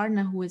have a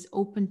partner who is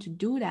open to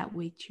do that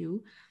with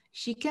you,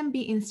 she can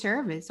be in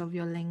service of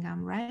your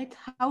lingam, right?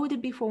 How would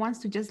it be for once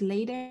to just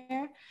lay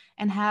there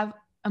and have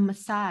a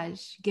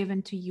massage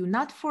given to you,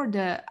 not for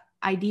the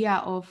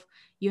idea of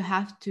you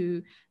have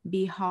to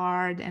be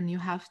hard and you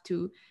have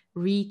to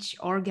reach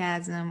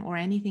orgasm or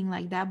anything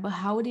like that, but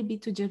how would it be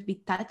to just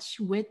be touched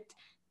with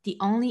the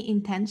only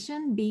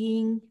intention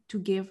being to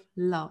give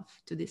love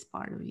to this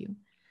part of you?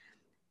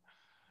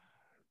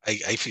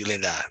 I feel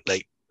in that,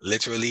 like,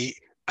 literally,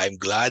 I'm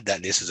glad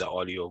that this is an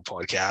audio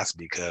podcast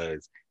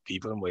because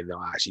people might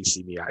not actually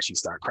see me actually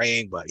start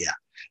crying, but yeah,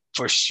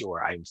 for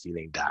sure I'm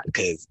feeling that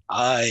because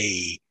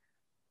I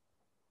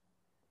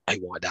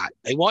want that.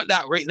 I want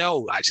that right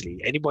now.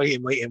 Actually, anybody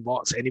in my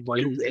inbox,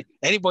 anybody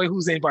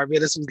who's in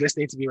Barbados who's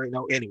listening to me right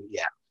now. Anyway,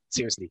 yeah,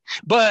 seriously.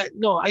 But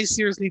no, I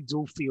seriously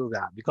do feel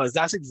that because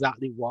that's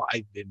exactly what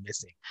I've been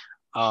missing.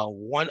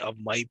 One of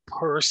my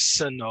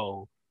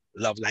personal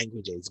love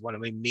languages, one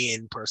of my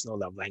main personal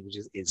love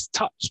languages is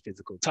touch,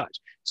 physical touch.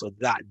 So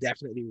that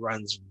definitely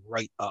runs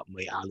right up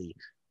my alley.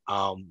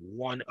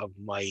 One of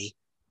my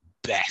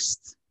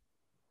best,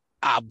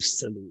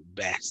 absolute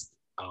best,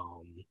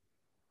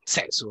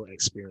 sexual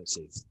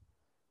experiences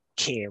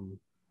came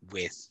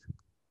with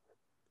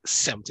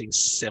something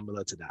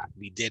similar to that.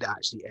 We did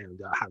actually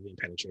end up having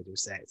penetrative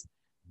sex,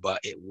 but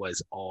it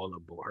was all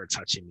about her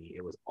touching me.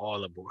 It was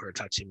all about her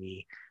touching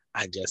me,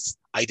 and just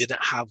I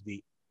didn't have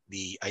the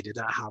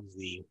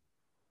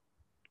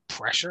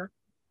pressure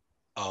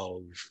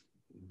of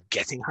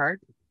getting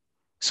hard.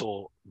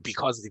 So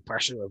because the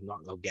pressure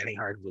of getting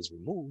hard was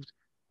removed,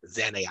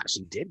 then I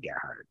actually did get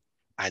hard,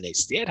 and it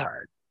stayed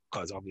hard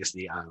because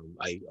obviously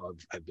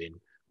I've been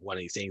one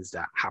of the things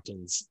that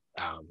happens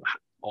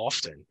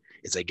often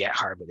is I get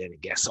hard, but then it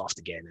gets soft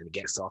again, and it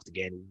gets soft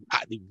again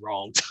at the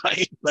wrong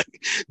time,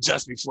 like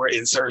just before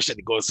insertion,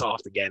 it goes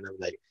soft again. I'm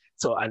like,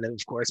 so, and then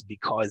of course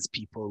because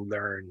people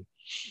learn,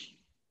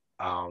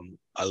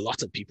 a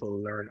lot of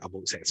people learn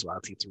about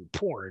sexuality through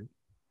porn.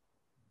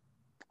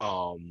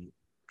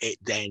 It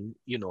then,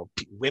 you know,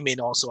 women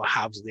also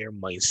have their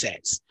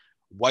mindsets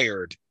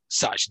wired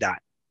such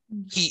that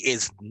he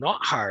is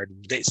not hard,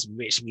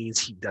 which means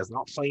he does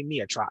not find me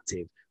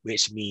attractive,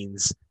 which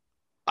means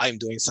I'm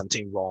doing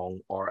something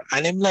wrong.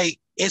 And I'm like,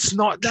 it's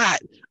not that.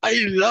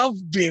 I love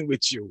being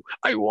with you.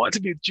 I want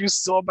to be with you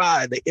so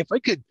bad. Like if I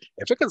could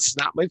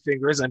snap my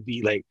fingers and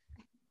be like,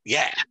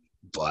 yeah,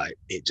 but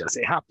it just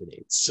ain't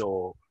happening.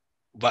 So,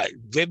 but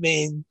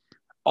women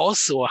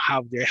also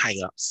have their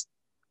hangups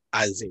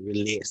as it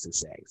relates to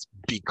sex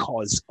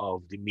because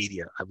of the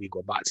media. And we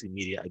go back to the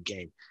media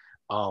again,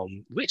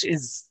 which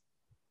is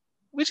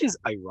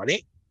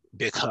ironic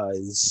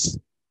because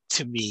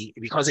to me,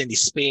 because in the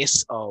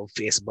space of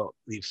Facebook,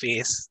 in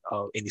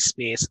the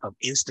space of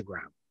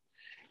Instagram,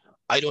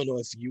 I don't know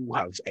if you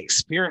have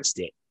experienced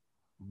it,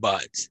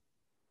 but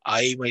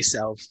I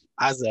myself,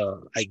 as a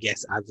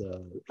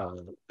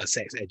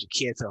sex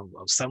educator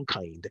of some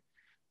kind,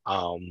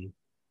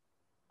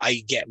 I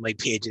get my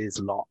pages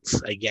locked.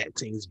 I get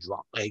things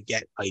dropped. I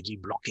get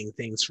IG blocking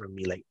things from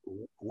me. Like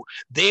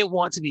they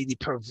want to be the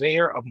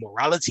purveyor of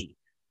morality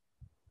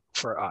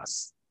for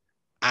us,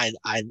 and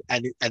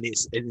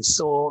it's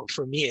so,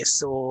 for me it's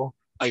so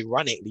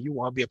ironically, you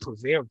want to be a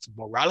purveyor of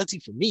morality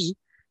for me,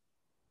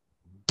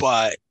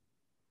 but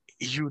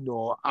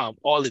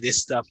all of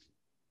this stuff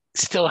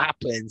still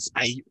happens,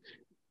 and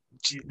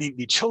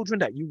the children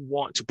that you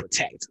want to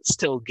protect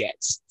still get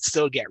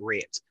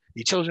raped.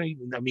 The children,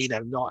 I mean,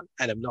 I'm not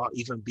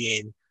even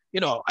being,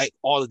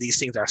 all of these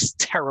things are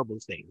terrible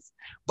things,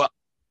 but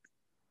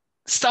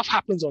stuff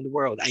happens on the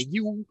world, and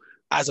you,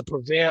 as a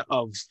purveyor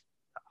of,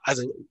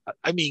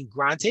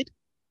 granted,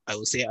 I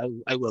will say,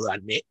 I will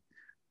admit,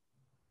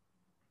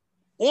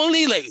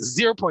 only like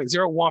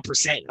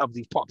 0.01% of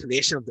the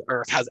population of the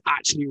earth has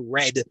actually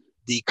read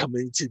the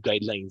community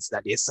guidelines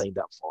that they signed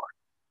up for.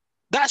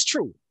 That's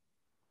true.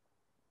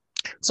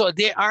 So it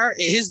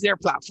is their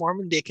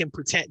platform, and they can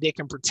protect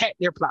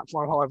their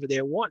platform however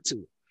they want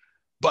to.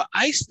 But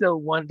I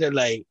still wonder,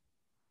 like,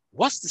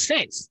 what's the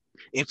sense?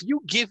 If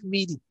you give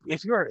me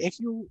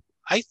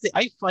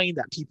I find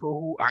that people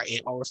who are in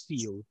our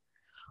field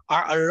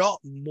are a lot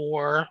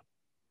more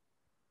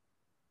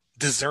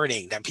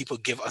discerning than people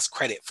give us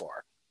credit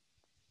for.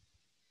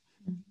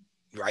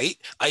 Right?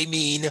 I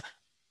mean,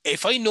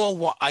 if I know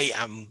what I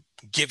am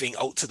giving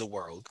out to the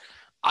world,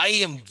 I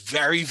am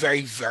very,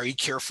 very, very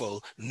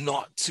careful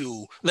not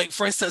to, like,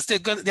 for instance, they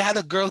had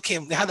a girl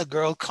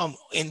come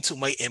into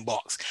my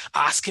inbox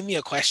asking me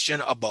a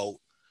question about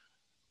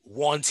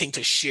wanting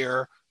to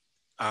share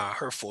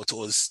her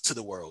photos to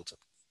the world,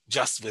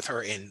 just with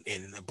her in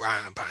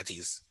bra and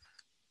panties.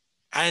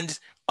 And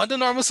under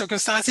normal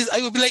circumstances,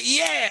 I would be like,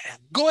 yeah,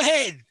 go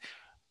ahead.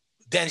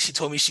 Then she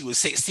told me she was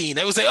 16.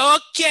 I was like,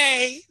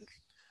 okay,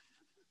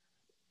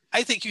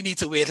 I think you need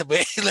to wait a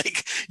bit.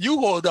 Like, you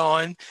hold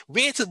on,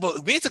 wait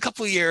a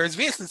couple of years,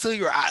 wait until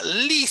you're at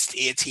least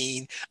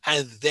 18,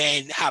 and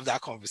then have that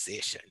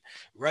conversation,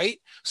 right?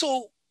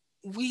 So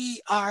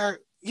we are,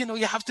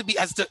 you have to be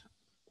as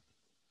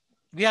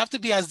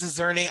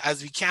discerning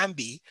as we can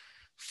be,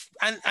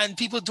 and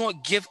people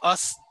don't give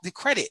us the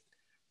credit.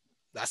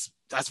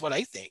 That's what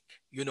I think.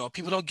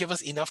 People don't give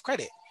us enough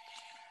credit.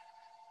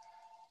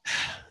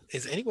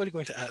 Is anybody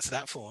going to answer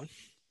that phone?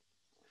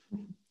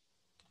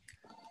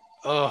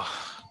 Oh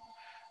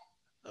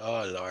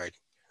Lord.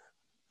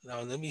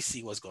 Now let me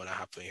see what's going to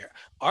happen here.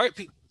 All right,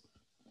 people.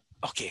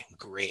 Okay,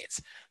 great.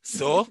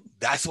 So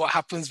that's what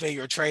happens when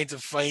you're trying to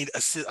find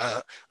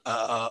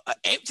a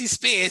empty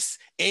space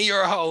in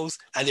your house,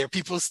 and there are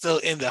people still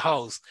in the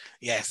house.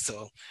 Yes.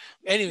 So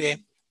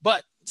anyway,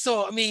 but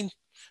so I mean,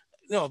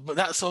 but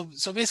that so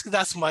basically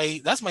that's my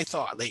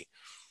thought. Like,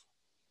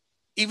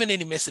 even in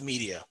the midst of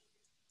media,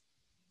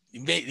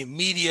 the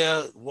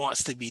media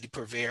wants to be the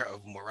purveyor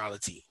of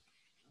morality,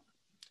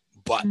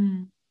 but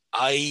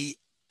I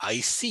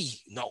see,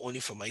 not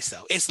only for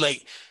myself. It's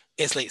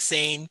like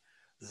saying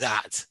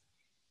that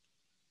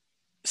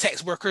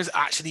sex workers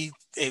actually,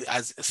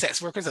 as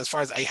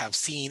far as I have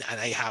seen and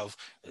I have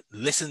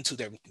listened to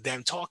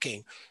them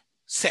talking,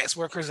 sex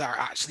workers are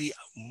actually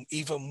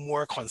even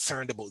more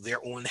concerned about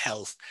their own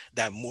health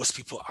than most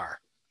people are.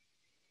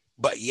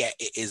 But yet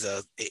it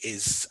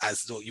is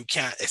as though you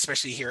can't,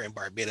 especially here in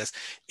Barbados,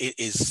 it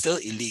is still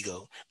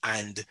illegal,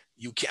 and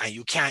you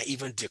can't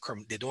even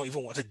they don't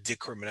even want to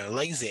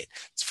decriminalize it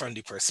from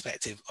the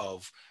perspective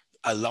of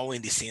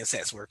allowing the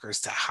same-sex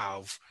workers to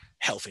have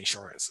health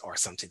insurance or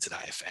something to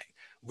that effect,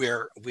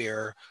 where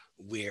the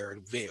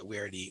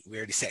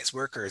sex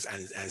workers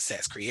and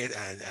sex create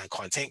and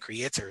content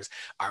creators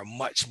are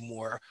much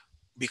more,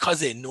 because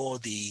they know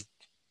the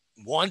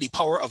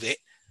power of it,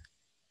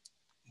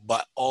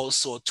 but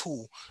also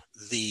to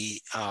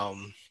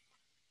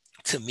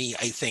me,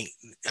 I think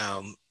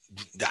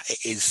that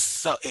it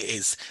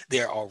is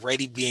they're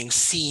already being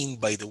seen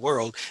by the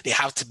world. They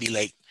have to be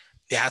like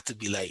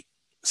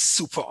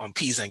super on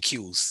P's and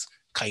Q's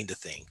kind of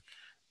thing.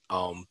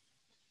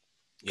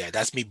 Yeah,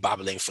 that's me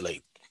babbling for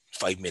like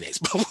 5 minutes.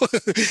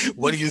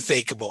 What do you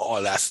think about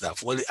all that stuff?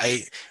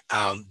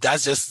 That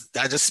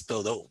just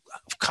spilled out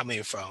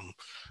coming from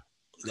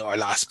our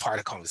last part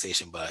of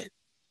conversation, but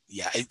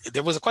yeah,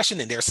 there was a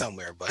question in there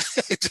somewhere, but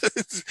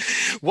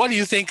what do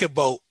you think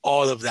about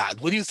all of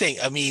that? What do you think?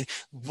 I mean,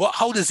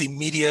 how does the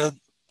media,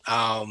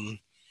 well,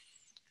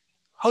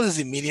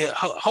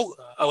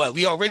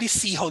 we already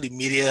see how the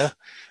media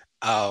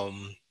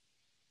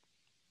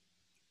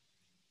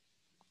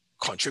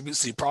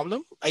contributes to the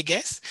problem, I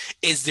guess.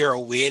 Is there a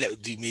way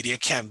that the media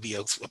can be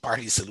a part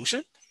of the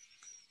solution?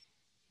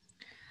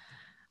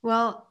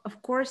 Well,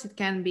 of course it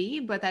can be,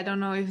 but I don't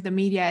know if the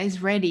media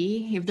is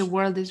ready, if the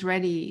world is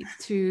ready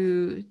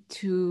to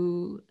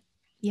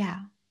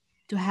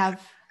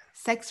have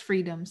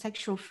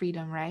sexual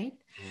freedom, right?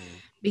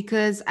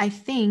 Because I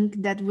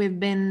think that we've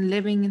been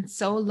living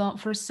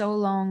for so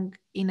long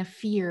in a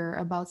fear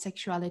about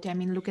sexuality. I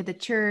mean, look at the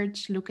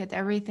church, look at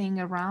everything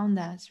around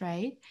us,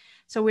 right?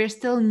 So we're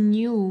still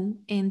new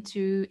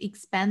into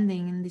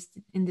expanding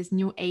in this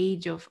new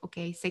age of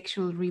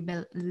sexual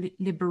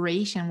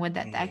liberation, what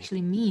that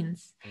actually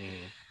means.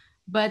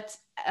 But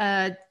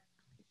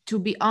to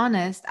be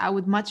honest, I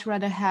would much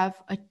rather have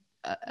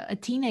a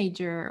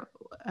teenager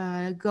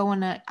go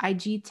on an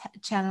IG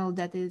channel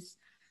that is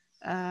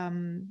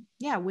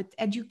with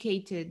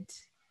educated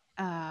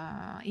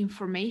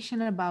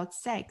information about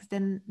sex,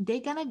 then they're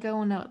gonna go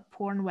on a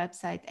porn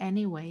website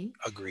anyway,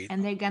 Agreed.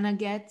 and they're gonna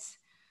get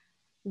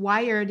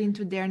wired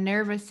into their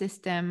nervous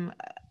system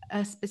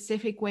a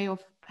specific way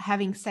of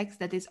having sex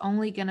that is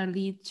only gonna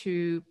lead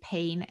to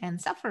pain and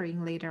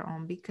suffering later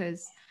on.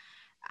 Because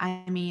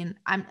I mean,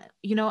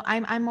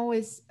 I'm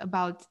always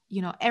about,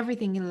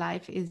 everything in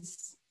life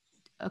is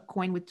a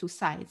coin with two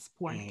sides.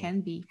 Porn Mm-hmm.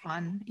 can be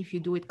fun if you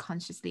do it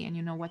consciously and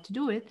you know what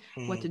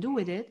Mm-hmm. to do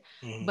with it,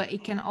 Mm-hmm. but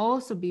it can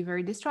also be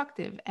very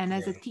destructive. And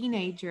as a Yeah.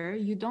 teenager,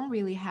 you don't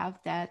really have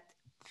that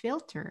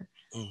filter,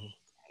 Mm-hmm.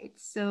 right?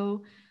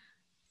 So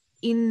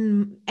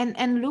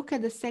and look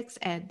at the sex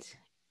ed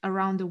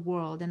around the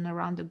world and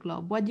around the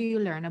globe. What do you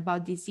learn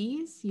about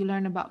disease? You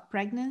learn about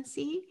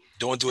pregnancy.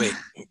 Don't do it.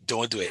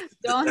 Don't do it.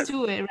 Don't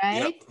do it, Yep.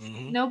 right?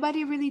 Mm-hmm.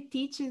 Nobody really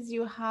teaches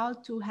you how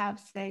to have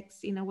sex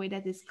in a way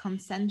that is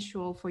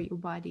consensual for your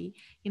body,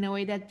 in a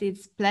way that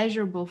is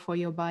pleasurable for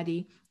your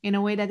body, in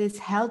a way that is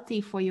healthy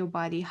for your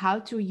body, how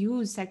to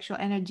use sexual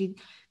energy,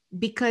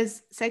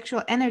 because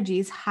sexual energy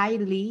is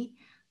highly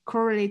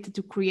correlated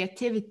to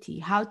creativity,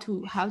 how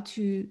to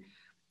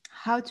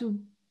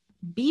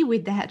be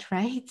with that,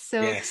 right?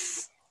 So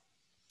Yes.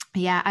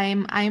 yeah,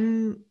 I'm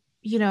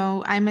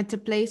at a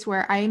place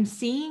where I'm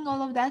seeing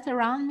all of that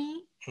around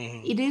me.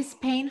 Mm-hmm. It is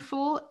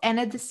painful, and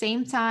at the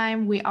same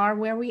time we are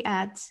where we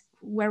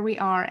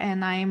are,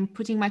 and I'm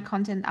putting my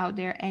content out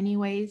there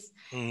anyways.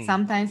 Mm-hmm.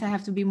 Sometimes I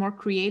have to be more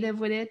creative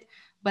with it,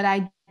 but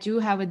I do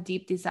have a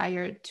deep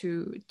desire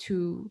to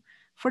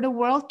for the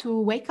world to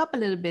wake up a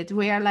little bit.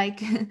 We are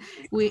like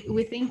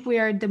we think we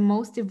are the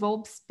most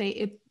evolved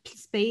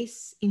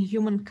space in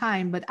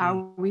humankind, but are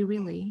we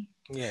really?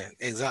 Yeah,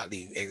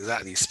 exactly.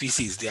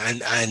 Species,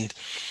 and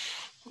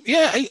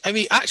yeah, I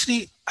mean,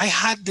 actually, I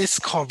had this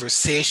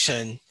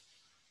conversation.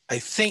 I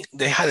think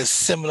they had a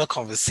similar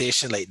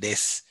conversation like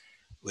this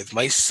with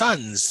my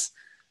sons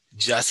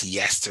just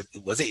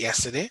yesterday. Was it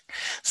yesterday?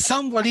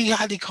 Somebody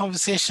had a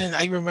conversation.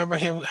 I remember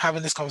him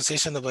having this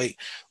conversation about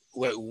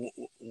where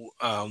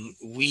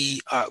we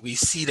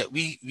see that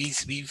we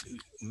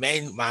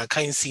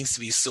mankind seems to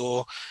be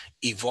so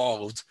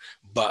evolved,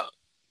 but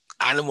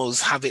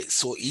animals have it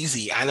so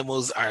easy.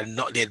 Animals are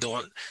not,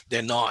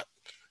 they're not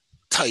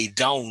tied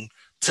down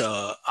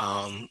to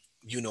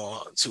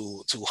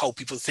to how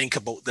people think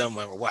about them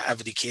or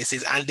whatever the case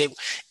is.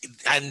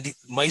 And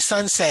my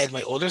son said,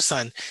 my older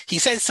son, he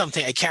said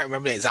something, I can't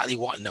remember exactly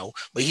what now,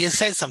 but he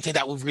said something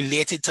that was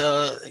related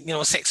to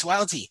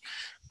sexuality,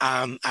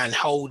 and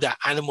how the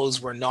animals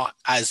were not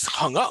as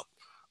hung up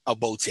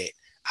about it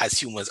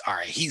as humans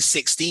are. He's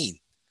 16.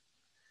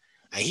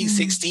 And he's Mm.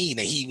 16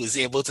 and he was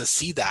able to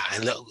see that.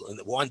 And look,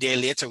 one day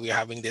later, we're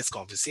having this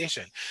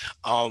conversation,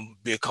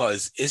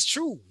 because it's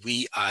true.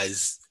 We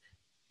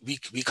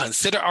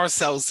consider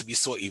ourselves to be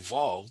so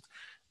evolved,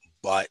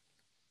 but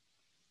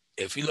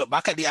if we look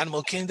back at the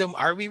animal kingdom,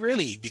 are we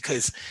really?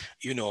 Because,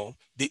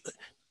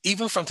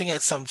 even from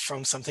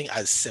something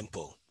as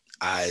simple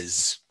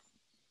as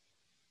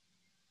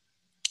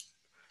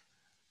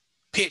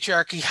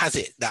patriarchy has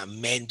it that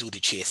men do the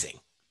chasing.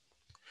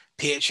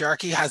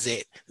 Patriarchy has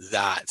it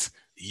that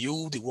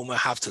you, the woman,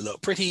 have to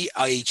look pretty.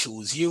 I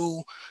choose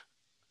you.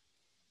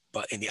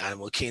 But in the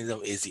animal kingdom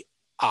is the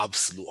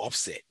absolute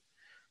opposite.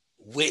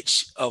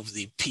 Which of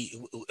the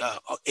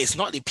it's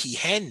not the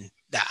peahen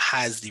that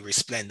has the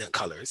resplendent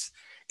colors,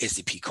 it's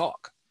the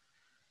peacock.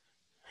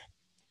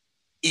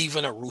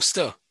 Even a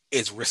rooster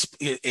is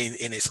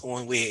in its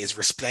own way is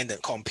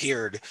resplendent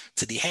compared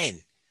to the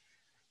hen.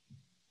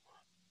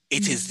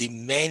 It is the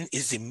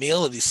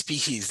male of the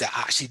species that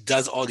actually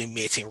does all the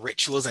mating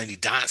rituals and the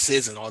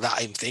dances and all that.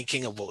 I'm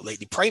thinking about like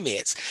the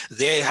primates.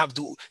 They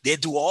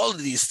do all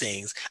of these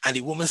things, and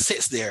the woman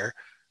sits there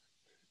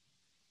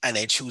and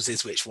then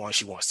chooses which one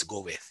she wants to go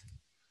with.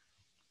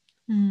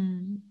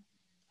 Yeah.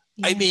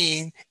 I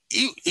mean,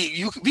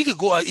 we could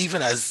go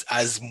even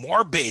as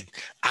morbid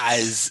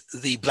as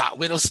the black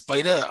widow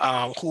spider,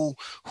 who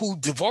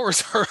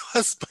divorced her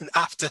husband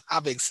after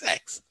having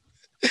sex.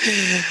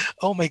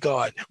 Oh my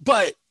God!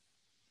 But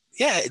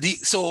yeah,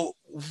 so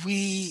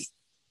we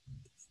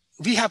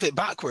have it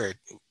backward.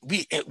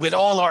 We, with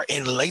all our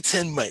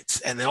enlightenment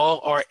and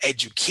all our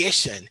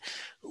education,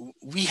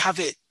 we have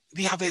it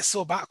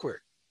so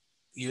backward,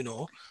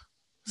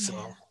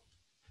 So,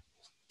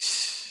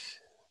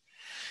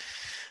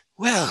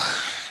 well,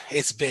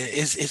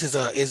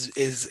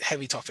 is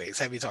heavy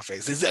topics.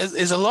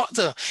 It's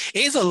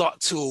a lot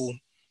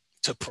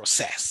to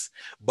process,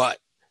 but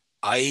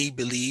I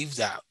believe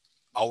that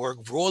our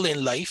role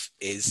in life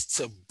is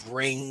to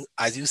bring,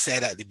 as you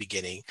said at the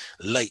beginning,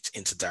 light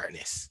into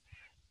darkness.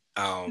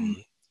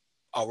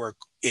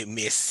 It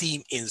may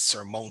seem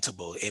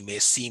insurmountable. It may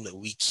seem that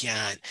we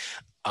can't.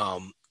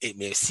 It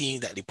may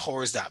seem that the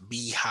powers that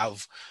be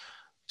have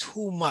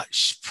too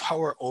much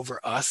power over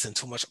us and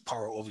too much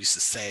power over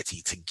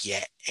society to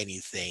get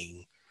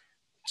anything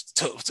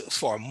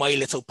for my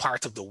little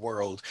part of the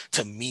world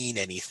to mean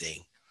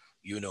anything.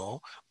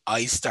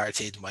 I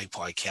started my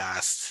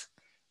podcast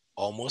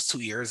almost 2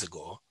 years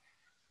ago,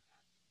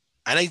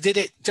 And I did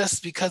it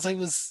just because I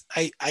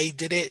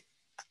did it.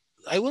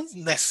 I wouldn't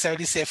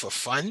necessarily say for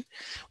fun,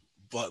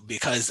 but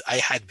because I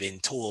had been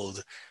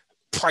told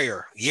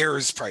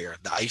years prior,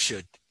 that I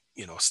should,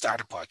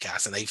 start a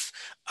podcast. And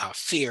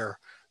fear,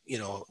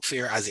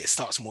 fear as it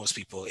stops most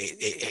people,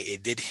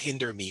 it did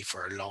hinder me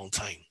for a long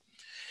time.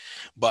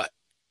 But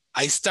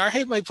I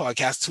started my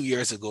podcast 2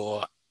 years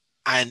ago,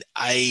 and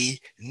I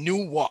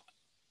knew what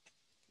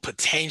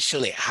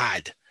potential it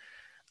had,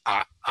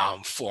 uh,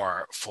 um,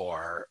 for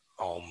for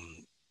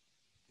um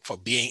for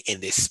being in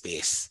this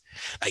space.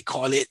 I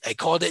called it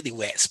the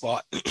wet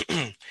spot,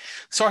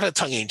 sort of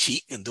tongue in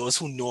cheek. And those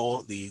who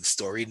know the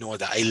story know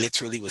that I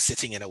literally was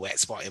sitting in a wet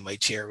spot in my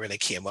chair when I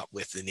came up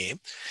with the name.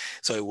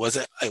 So it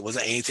wasn't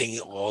anything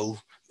all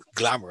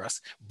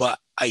glamorous, but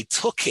I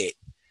took it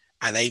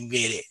and I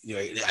made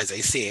it. As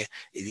I say,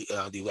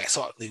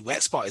 the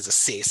wet spot is a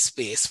safe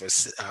space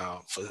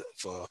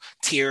for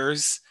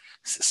tears,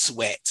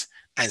 sweat,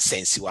 and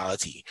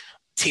sensuality.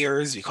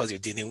 Tears because you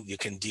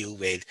can deal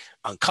with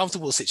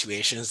uncomfortable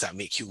situations that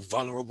make you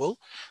vulnerable.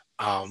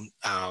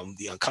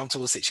 The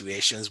uncomfortable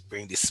situations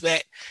bring the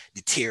sweat,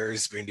 the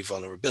tears bring the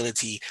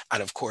vulnerability,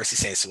 and of course, the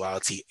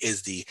sensuality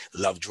is the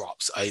love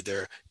drops,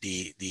 either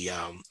the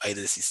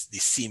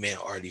semen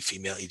or the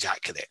female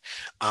ejaculate.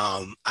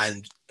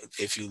 And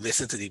if you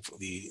listen to the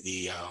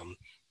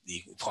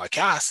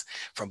podcast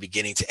from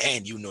beginning to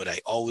end, you know that I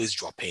always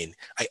drop in.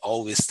 I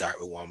always start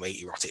with one of my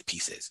erotic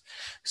pieces.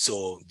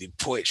 So the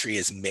poetry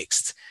is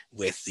mixed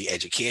with the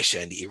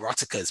education. The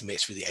erotica is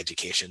mixed with the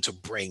education to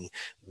bring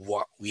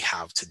what we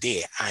have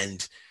today.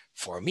 And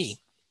for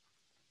me,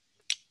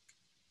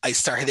 I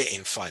started it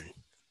in fun.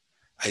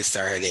 I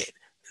started it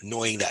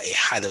knowing that it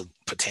had a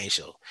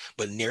potential.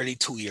 But nearly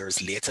 2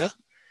 years later,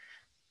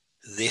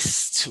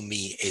 this to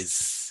me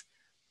is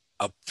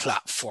a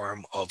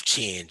platform of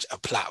change, a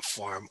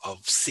platform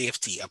of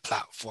safety, a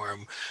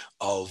platform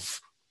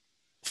of,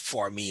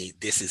 for me,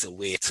 this is a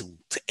way to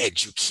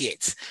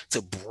educate,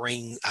 to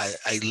bring,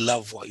 I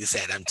love what you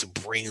said, and to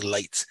bring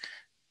light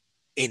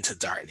into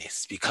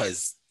darkness,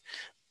 because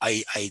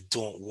I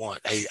don't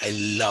want,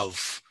 I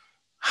love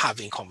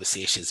having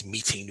conversations,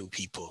 meeting new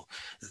people.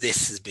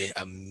 This has been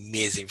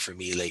amazing for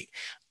me. Like,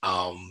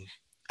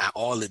 and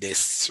all of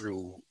this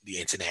through the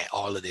internet,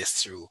 all of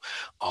this through,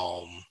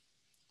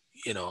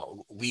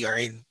 we are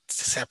in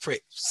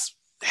separate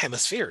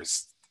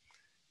hemispheres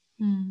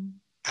Mm.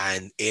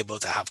 and able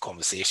to have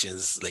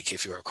conversations. Like,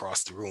 if you're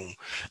across the room,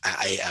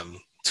 I am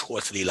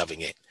totally loving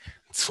it.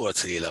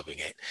 Totally loving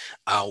it.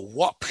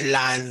 What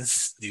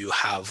plans do you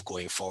have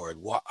going forward?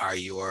 What are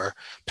your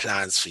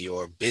plans for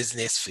your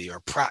business, for your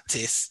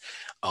practice?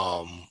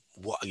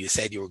 What you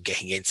said you were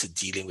getting into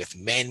dealing with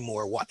men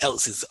more. What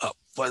else is up?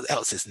 What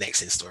else is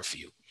next in store for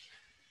you?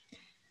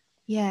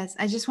 Yes,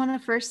 I just want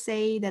to first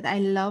say that I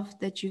love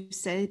that you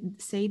say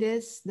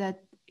this,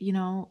 that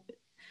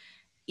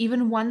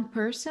even one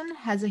person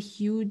has a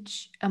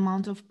huge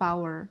amount of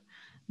power,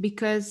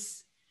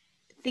 because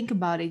think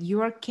about it,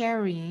 you are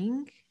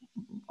carrying,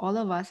 all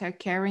of us are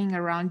carrying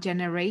around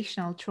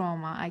generational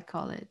trauma, I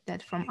call it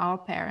that, from our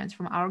parents,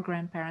 from our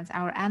grandparents,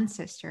 our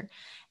ancestor.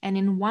 And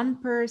in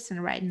one person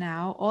right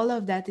now, all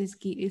of that is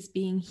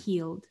being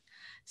healed.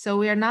 So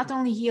we are not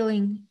only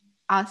healing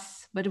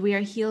us, but we are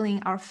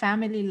healing our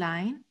family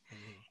line,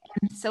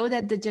 so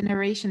that the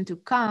generation to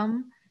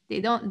come,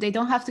 they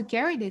don't have to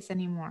carry this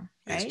anymore,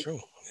 It's right? true.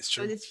 It's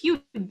So true. it's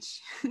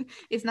huge.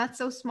 It's not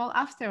so small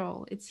after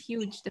all. It's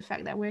huge, the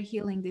fact that we're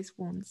healing these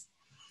wounds.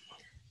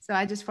 So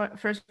I just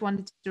first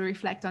wanted to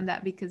reflect on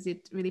that, because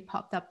it really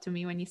popped up to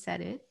me when you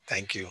said it.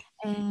 Thank you.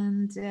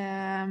 And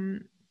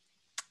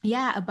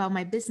yeah, about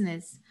my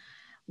business.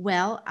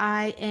 Well,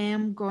 I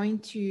am going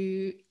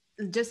to,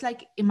 just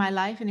like in my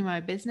life and in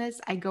my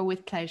business, I go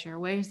with pleasure.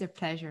 Where is the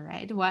pleasure,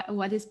 right?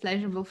 What is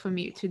pleasurable for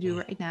me to do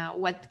Mm, right now?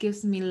 What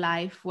gives me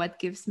life? What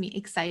gives me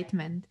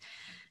excitement?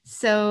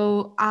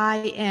 So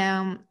I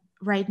am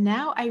right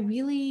now,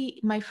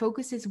 my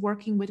focus is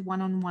working with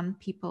one-on-one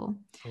people,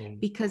 mm,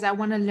 because I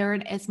want to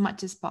learn as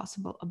much as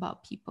possible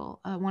about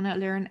people. I want to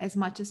learn as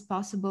much as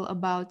possible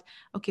about,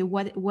 okay,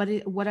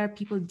 what are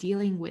people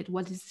dealing with?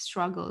 What is the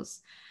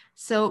struggles?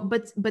 So,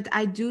 but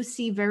I do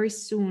see very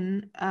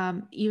soon,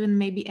 even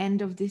maybe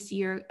end of this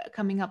year,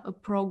 coming up a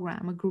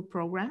group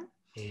program,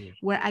 mm,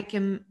 where I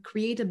can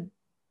create a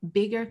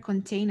bigger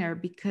container,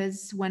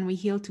 because when we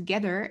heal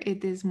together,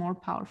 it is more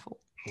powerful.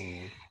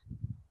 mm,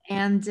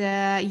 And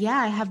yeah,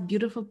 I have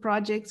beautiful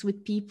projects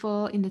with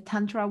people in the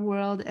Tantra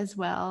world as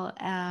well,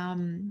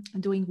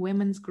 doing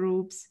women's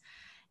groups.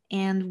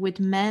 And with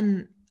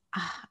men,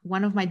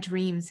 one of my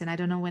dreams, and I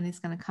don't know when it's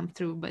going to come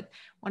through, but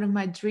one of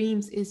my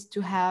dreams is to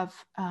have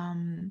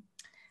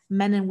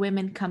men and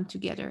women come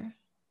together,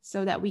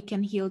 so that we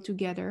can heal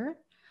together,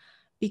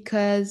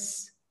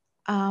 because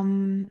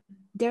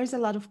there's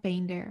a lot of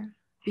pain there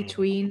mm,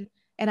 between.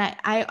 And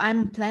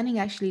I'm planning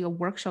actually a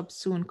workshop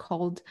soon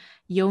called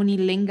Yoni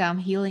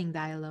Lingam Healing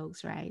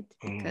Dialogues, right?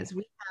 mm, Because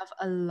we have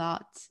a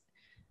lot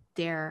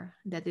there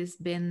that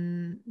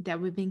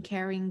we've been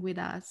carrying with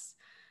us.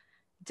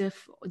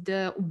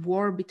 the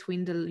war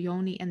between the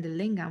yoni and the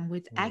lingam,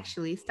 which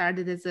actually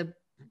started as a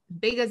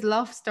biggest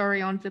love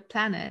story on the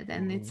planet,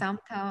 and it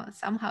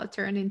somehow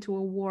turned into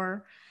a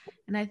war.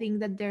 And I think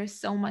that there's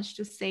so much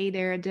to say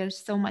there. There's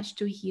so much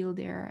to heal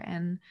there,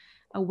 and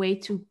a way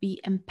to be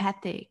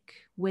empathic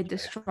with the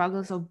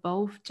struggles of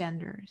both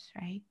genders,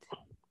 right?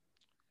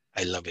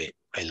 I love it.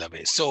 I love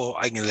it. So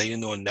I can let you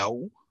know now,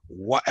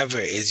 whatever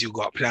it is you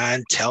got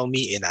planned, tell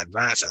me in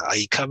advance. Are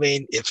you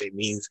coming? If it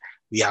means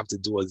we have to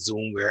do a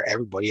Zoom where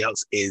everybody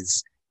else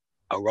is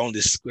around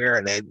the square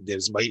and then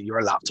there's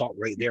your laptop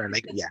right there, and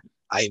like, yeah,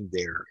 I'm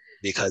there,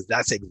 because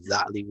that's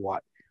exactly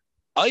what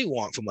I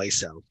want for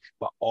myself.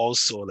 But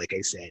also, like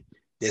I said,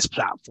 this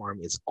platform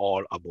is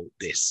all about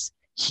this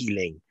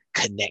healing,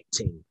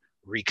 connecting,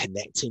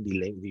 reconnecting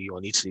the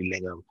yoni to the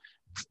lingam,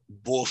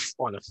 both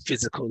on a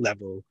physical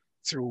level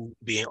through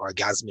being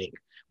orgasmic,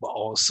 but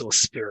also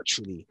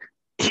spiritually,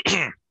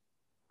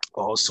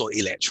 also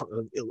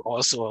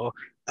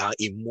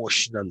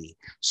emotionally,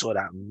 so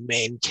that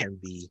men can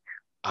be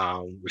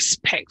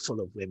respectful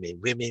of women,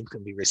 women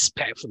can be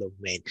respectful of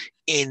men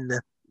in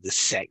the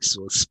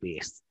sexual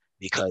space,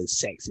 because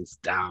sex is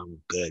damn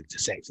good.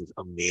 Sex is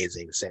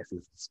amazing. Sex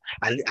is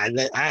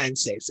and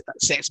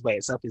sex by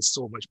itself is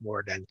so much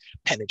more than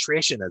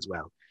penetration as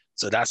well.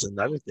 So that's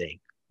another thing.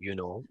 You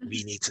know,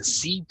 we need to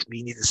see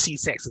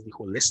sex as the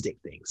holistic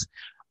things.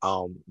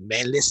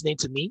 Men listening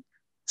to me,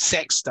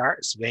 sex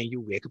starts when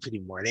you wake up in the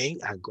morning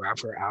and grab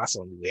her ass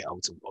on the way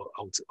out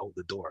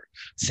the door.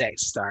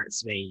 Sex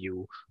starts when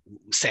you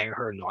send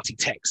her naughty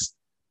text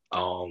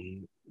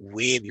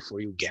way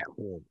before you get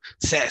home.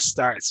 Sex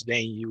starts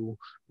when you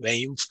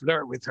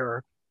flirt with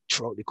her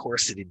throughout the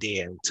course of the day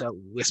and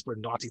whisper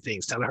naughty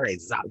things, tell her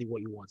exactly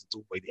what you want to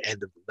do by the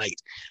end of the night.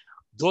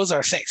 Those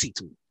are sexy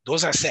too.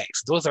 Those are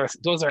sex. Those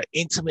are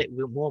intimate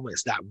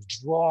moments that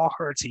draw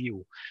her to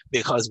you,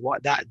 because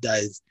what that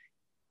does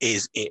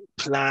is it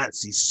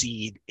plants the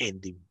seed in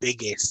the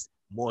biggest,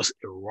 most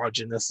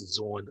erogenous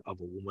zone of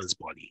a woman's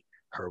body,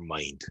 her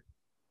mind.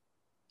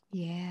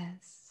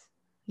 Yes.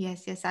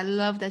 Yes. I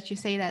love that you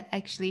say that.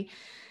 Actually,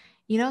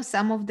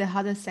 some of the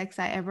hottest sex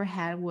I ever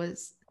had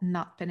was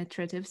not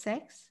penetrative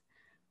sex.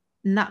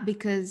 Not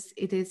because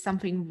there's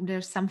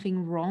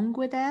something wrong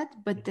with that,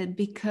 but that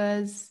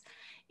because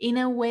in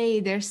a way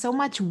there's so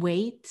much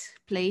weight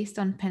placed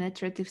on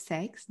penetrative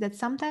sex that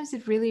sometimes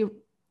it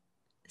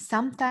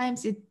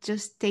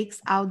just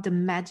takes out the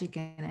magic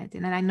in it.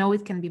 And I know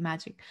it can be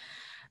magic,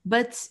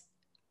 but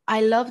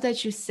I love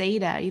that you say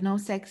that,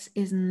 sex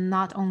is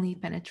not only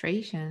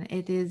penetration.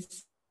 It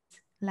is,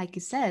 like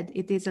you said,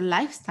 it is a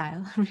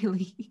lifestyle,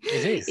 really.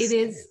 It It is.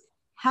 is.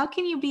 How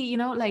can you be,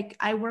 like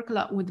I work a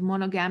lot with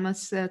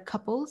monogamous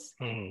couples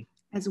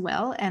as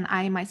well, and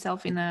I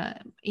myself in a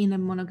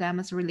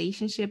monogamous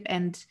relationship,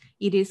 and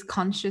it is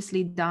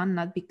consciously done,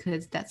 not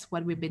because that's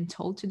what we've been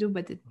told to do,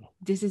 but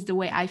this is the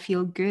way I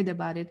feel good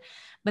about it.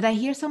 But I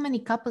hear so many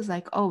couples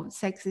like, oh,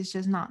 sex is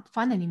just not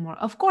fun anymore.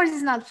 Of course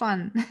it's not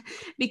fun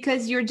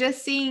because you're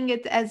just seeing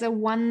it as a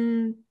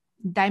one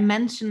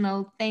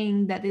dimensional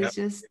thing that Yep. is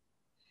just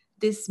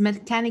this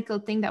mechanical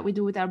thing that we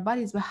do with our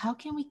bodies. But how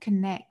can we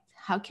connect?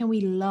 How can we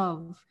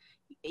love?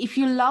 If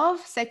you love,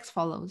 sex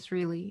follows,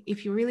 really.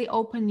 If you really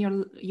open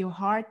your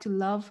heart to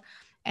love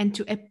and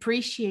to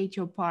appreciate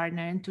your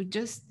partner and to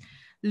just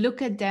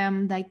look at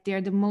them like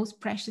they're the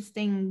most precious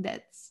thing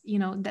that's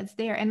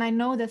there. And I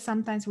know that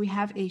sometimes we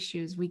have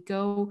issues, we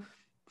go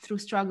through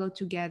struggle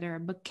together,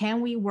 but can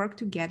we work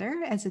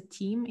together as a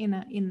team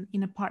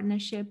in a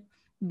partnership,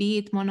 be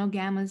it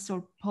monogamous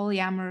or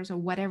polyamorous or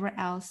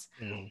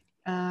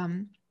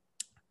um,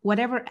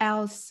 whatever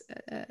else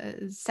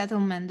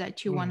settlement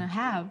that you want to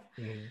have.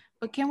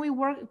 But can we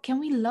work, can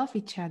we love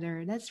each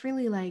other? That's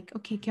really like,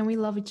 okay, can we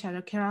love each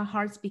other? Can our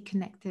hearts be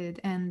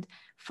connected? And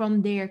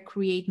from there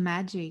create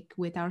magic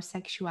with our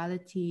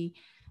sexuality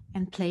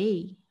and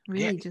play, Yeah.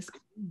 really just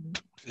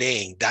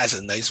Playing, that's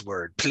a nice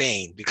word,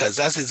 playing, because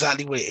that's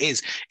exactly what it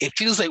is. It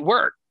feels like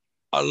work.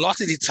 A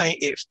lot of the time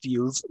it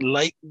feels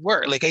like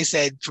work. Like I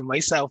said, for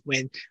myself,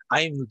 when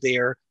I'm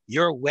there,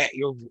 you're wet,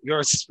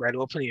 you're spread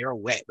open, you're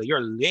wet, but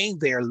you're laying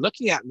there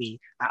looking at me.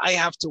 I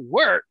have to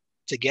work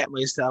to get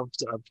myself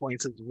to a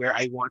point of where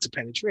I want to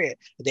penetrate.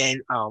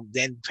 Then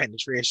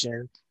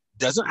penetration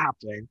doesn't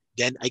happen.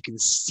 Then I can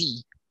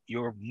see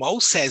your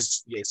mouth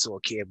says it's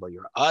okay, but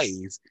your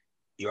eyes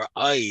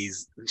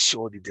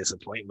show the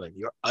disappointment.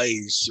 Your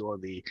eyes show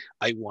the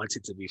I want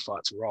it to be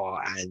fucked raw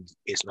and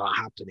it's not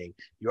happening.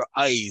 Your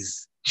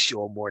eyes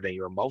show more than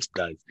your mouth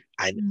does.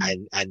 And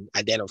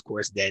then of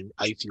course then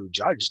I feel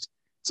judged.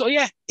 So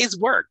yeah, it's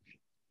work.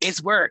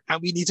 It's work.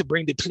 And we need to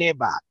bring the play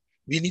back.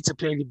 We need to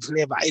play the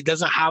play back. It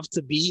doesn't have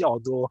to be,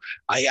 although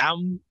I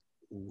am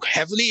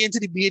heavily into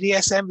the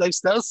BDSM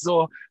lifestyle.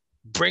 So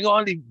bring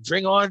on the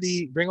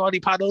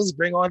paddles,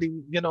 bring on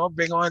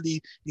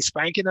the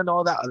spanking and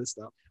all that other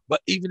stuff.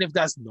 But even if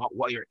that's not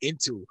what you're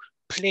into,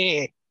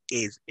 play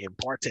is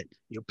important.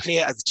 You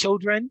play as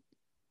children,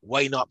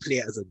 why not play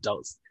as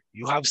adults?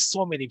 You have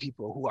so many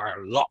people who are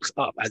locked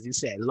up, as you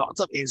said, locked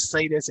up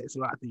inside their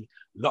sexuality,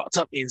 locked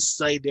up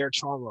inside their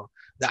trauma.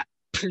 That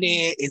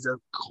play is a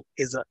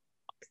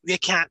they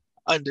can't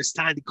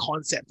understand the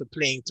concept of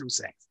playing through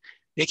sex.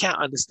 They can't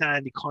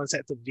understand the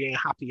concept of being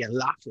happy and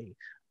laughing,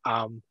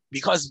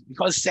 because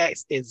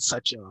sex is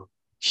such a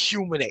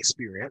human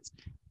experience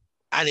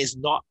and it's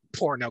not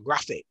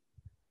pornographic.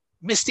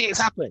 Mistakes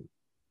happen,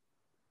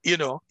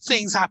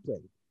 things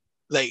happen.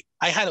 Like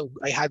I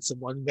had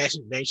someone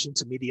mention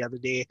to me the other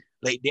day,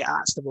 like they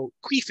asked about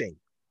queefing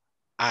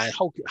and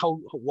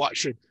what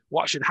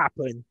should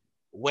happen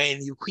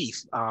when you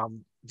queef.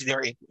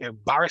 They're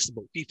embarrassed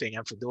about queefing,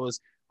 and for those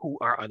who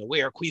are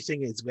unaware,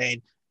 queefing is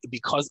when,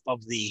 because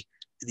of the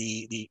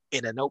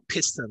in and out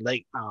piston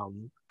like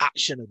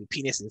action of the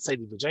penis inside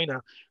the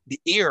vagina, the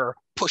air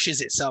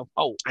pushes itself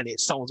out and it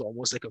sounds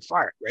almost like a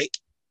fart, right?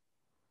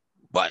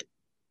 But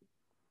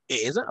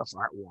it isn't a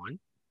fart, one,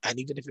 and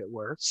even if it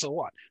were, so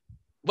what?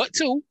 But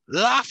two,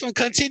 laugh and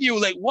continue.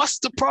 Like, what's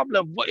the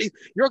problem? What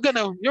you're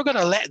gonna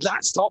let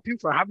that stop you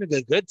from having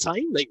a good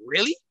time? Like,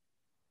 really?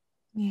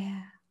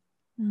 Yeah.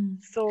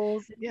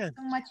 So yeah,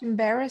 so much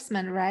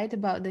embarrassment, right,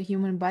 about the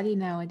human body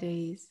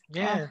nowadays.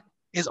 Yeah,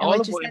 it's and all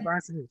what you about said,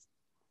 embarrassment.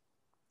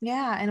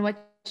 yeah, and what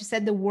you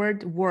said, the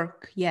word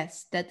work,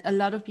 yes, that a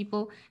lot of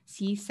people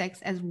see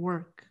sex as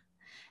work,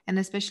 and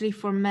especially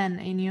for men.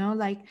 And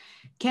like,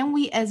 can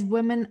we as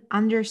women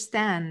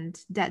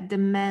understand that the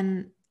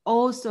men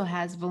also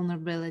has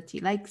vulnerability?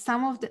 Like,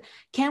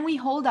 can we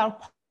hold our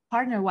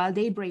partner while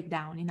they break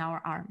down in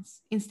our arms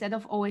instead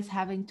of always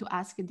having to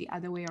ask it the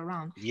other way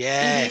around? It is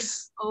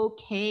Yes.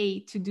 okay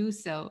to do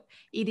so.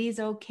 It is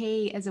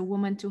okay as a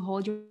woman to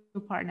hold your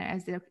partner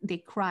as they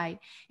cry,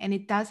 and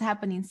it does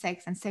happen in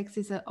sex, and sex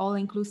is an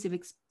all-inclusive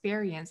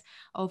experience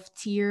of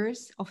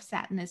tears, of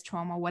sadness,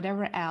 trauma,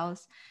 whatever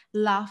else,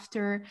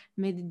 laughter,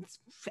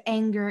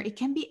 anger. It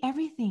can be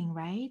everything,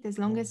 right? As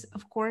long as,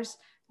 of course,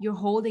 you're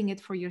holding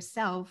it for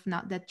yourself,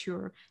 not that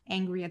you're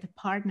angry at the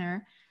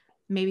partner.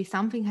 Maybe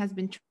something has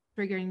been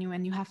triggering you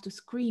and you have to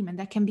scream, and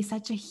that can be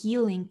such a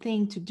healing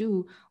thing to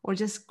do, or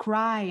just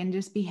cry and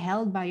just be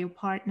held by your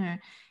partner.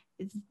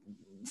 It's,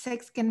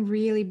 sex can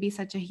really be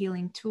such a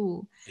healing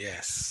tool.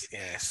 Yes,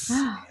 yes.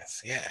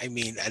 Yeah, I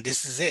mean, and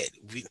this is it.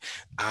 We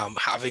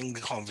having the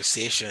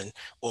conversation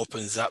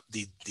opens up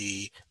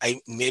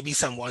maybe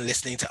someone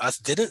listening to us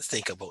didn't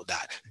think about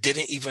that,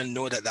 didn't even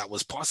know that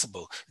was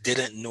possible,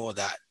 didn't know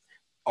that,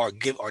 or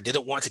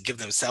didn't want to give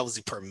themselves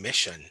the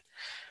permission,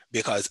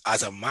 because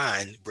as a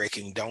man,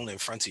 breaking down in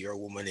front of your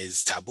woman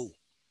is taboo.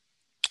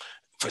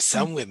 For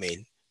some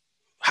women,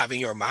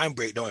 having your man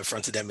break down in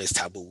front of them is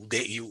taboo.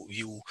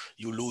 You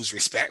lose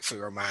respect for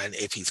your man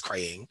if he's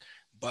crying.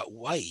 But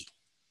why?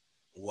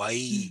 Why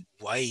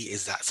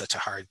is that such a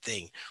hard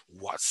thing?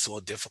 What's so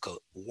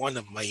difficult? One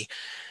of my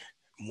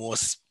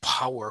most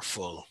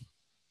powerful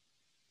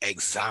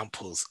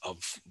examples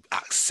of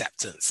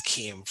acceptance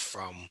came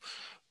from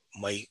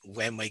my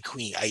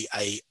queen.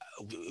 I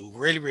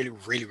really, really,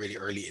 really, really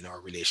early in our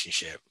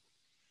relationship.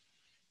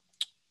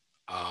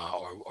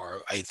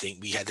 Or I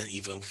think we hadn't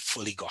even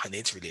fully gotten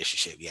into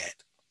relationship yet.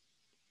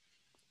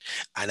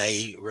 And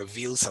I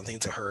revealed something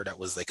to her that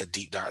was like a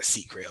deep, dark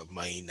secret of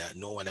mine that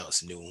no one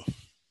else knew.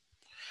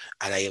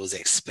 And I was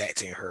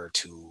expecting her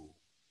to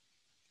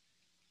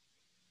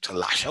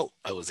lash out.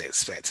 I was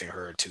expecting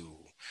her to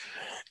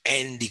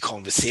end the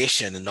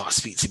conversation and not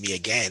speak to me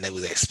again. I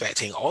was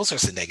expecting all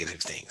sorts of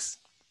negative things.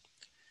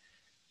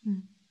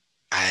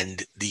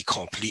 And the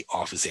complete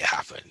opposite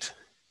happened.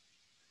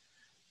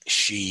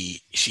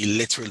 She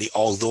literally,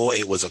 although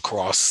it was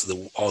across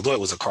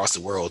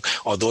the world,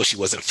 although she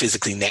wasn't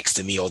physically next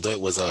to me, although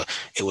it was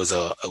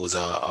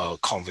a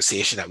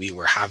conversation that we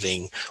were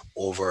having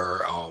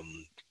over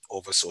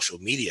social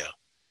media,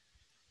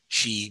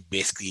 she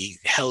basically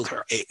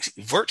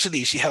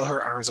she held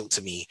her arms out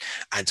to me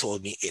and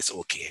told me, it's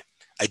okay.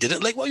 I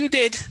didn't like what you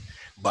did,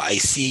 but I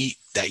see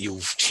that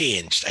you've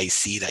changed. I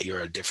see that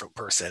you're a different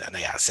person and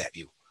I accept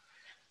you.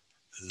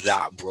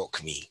 That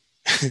broke me.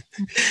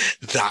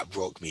 That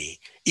broke me.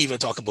 Even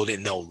talking about it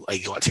now, I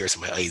got tears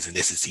in my eyes, and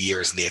this is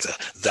years later.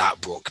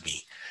 That broke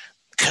me,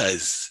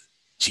 because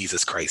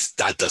Jesus Christ,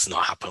 that does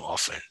not happen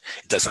often.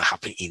 It doesn't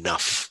happen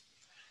enough.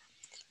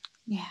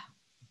 Yeah.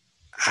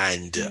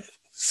 And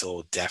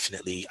so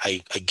definitely,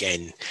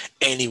 again,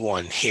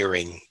 anyone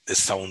hearing the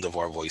sound of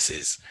our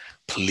voices,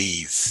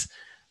 please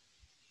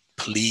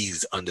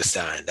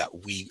understand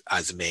that we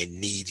as men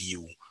need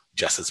you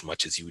just as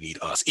much as you need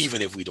us,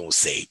 even if we don't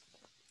say it.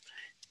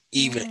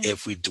 Even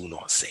if we do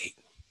not say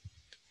it.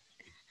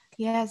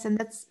 Yes,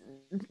 and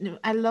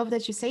I love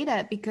that you say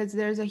that, because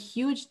there's a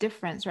huge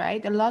difference,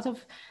 right? A lot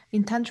of,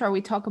 in Tantra,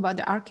 we talk about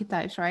the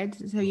archetypes, right?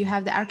 So you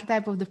have the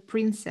archetype of the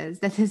princess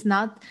that is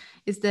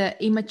the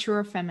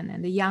immature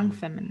feminine, the young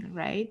feminine,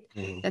 right?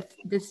 That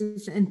this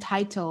is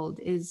entitled,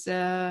 is,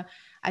 I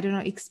don't know,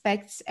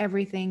 expects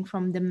everything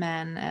from the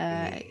man,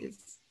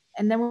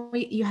 And then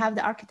you have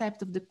the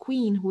archetype of the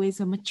queen, who is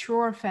a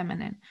mature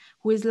feminine,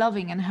 who is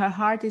loving, and her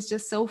heart is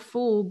just so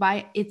full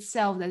by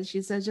itself that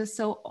she's just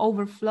so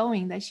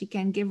overflowing that she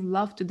can give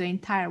love to the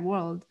entire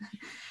world.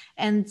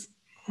 And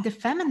the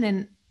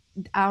feminine,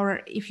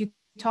 if you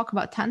talk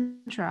about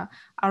Tantra,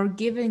 our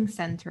giving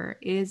center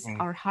is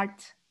our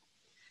heart.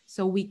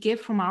 So we give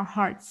from our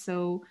hearts.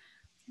 So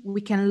we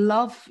can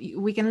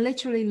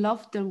literally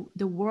love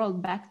the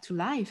world back to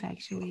life,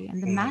 actually.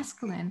 And the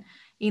masculine,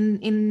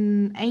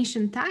 in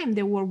ancient time,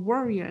 there were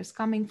warriors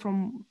coming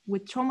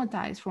with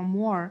traumatized from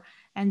war,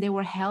 and they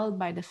were held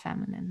by the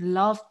feminine,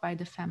 loved by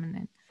the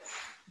feminine.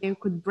 They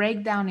could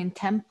break down in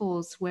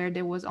temples where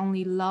there was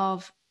only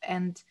love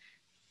and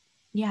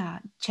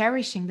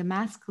cherishing the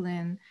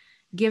masculine,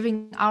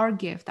 giving our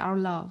gift, our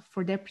love,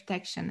 for their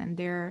protection and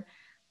their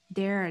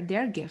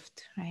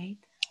gift, right?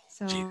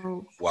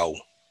 So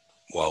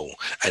Wow.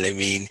 And I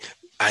mean,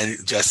 and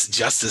just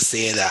to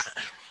say that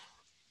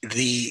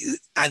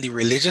the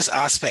religious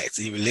aspect,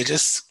 the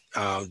religious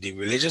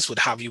would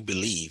have you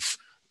believe,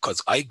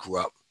 because I grew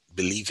up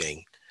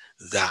believing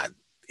that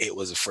it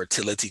was a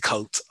fertility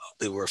cult.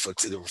 They were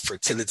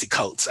fertility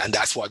cults, and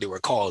that's what they were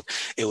called.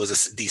 It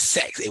was the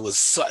sex. It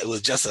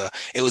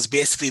was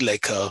basically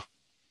like a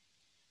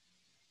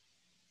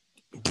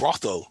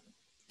brothel,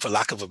 for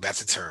lack of a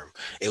better term.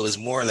 It was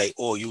more like,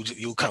 oh,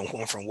 you come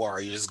home from war,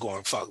 you just go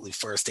and fuck the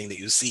first thing that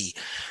you see.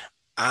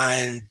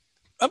 And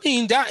I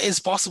mean, that is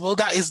possible.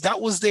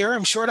 That was there.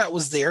 I'm sure that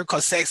was there,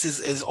 because sex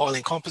is all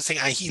encompassing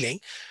and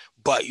healing.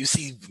 But you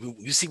see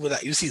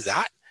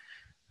that.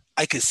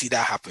 I could see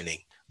that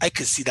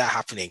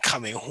happening.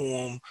 Coming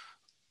home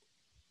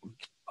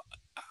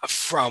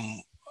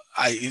from,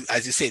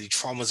 as you say, the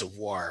traumas of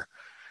war,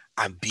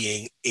 and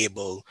being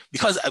able,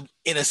 because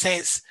in a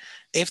sense,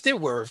 if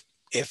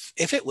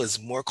it was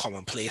more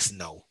commonplace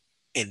now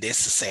in this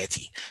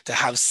society to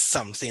have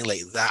something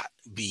like that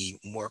be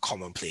more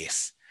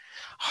commonplace,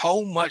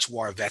 how much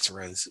war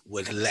veterans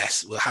will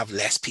have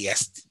less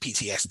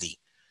PTSD?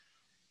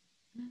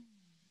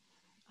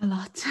 A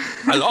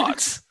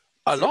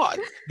lot,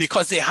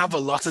 because they have a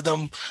lot of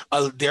them.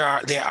 They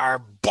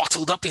are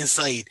bottled up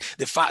inside.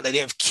 The fact that they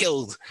have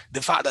killed,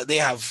 the fact that they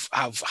have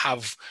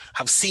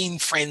seen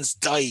friends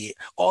die,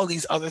 all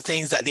these other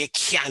things that they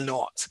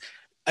cannot.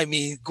 I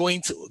mean,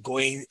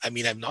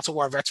 I'm not a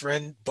war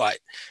veteran, but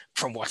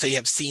from what I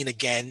have seen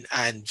again,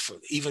 and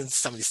even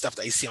some of the stuff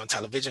that I see on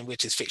television,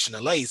 which is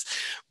fictionalized,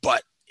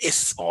 but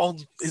it's all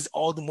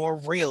the more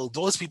real.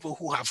 Those people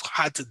who have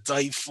had to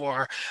die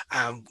for,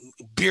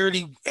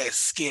 barely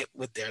escape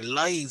with their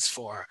lives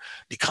for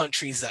the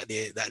countries that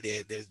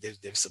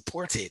they've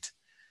supported,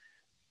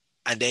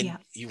 and then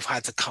you've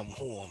had to come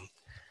home,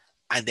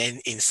 and then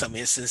in some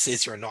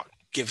instances you're not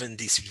given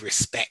this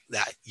respect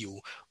that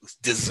you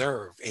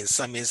deserve. In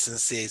some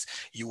instances,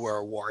 you were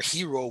a war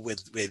hero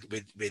with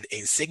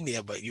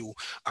insignia, but you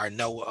are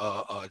now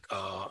a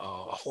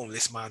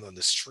homeless man on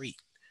the street.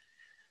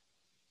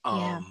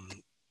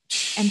 And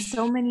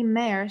so many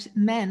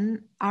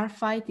men are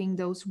fighting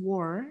those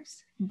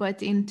wars,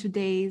 but in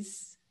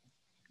today's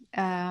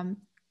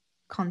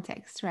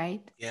context,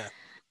 right? Yeah.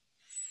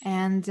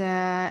 And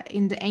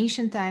in the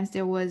ancient times,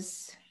 there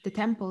was the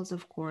temples,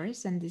 of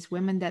course, and these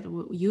women that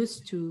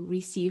used to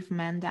receive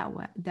men that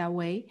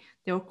way,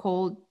 they were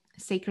called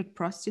sacred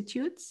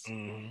prostitutes.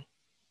 Mm-hmm.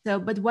 So,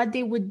 but what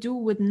they would do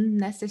wouldn't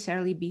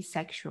necessarily be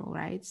sexual,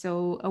 right?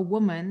 So a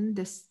woman,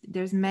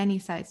 there's many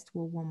sides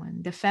to a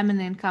woman. The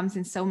feminine comes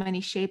in so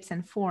many shapes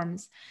and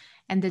forms.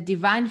 And the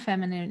divine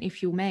feminine,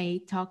 if you may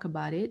talk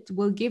about it,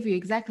 will give you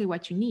exactly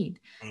what you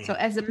need. Mm. So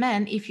as a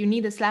man, if you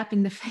need a slap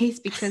in the face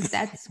because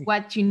that's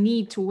what you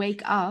need to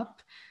wake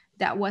up,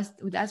 that's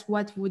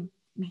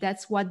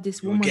what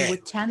this woman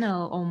would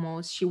channel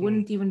almost. She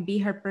wouldn't even be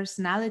her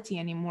personality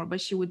anymore,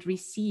 but she would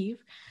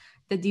receive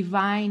the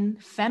divine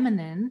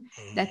feminine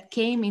that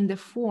came in the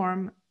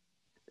form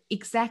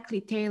exactly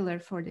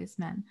tailored for this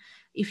man.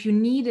 If you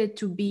needed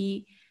to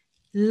be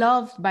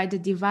loved by the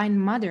divine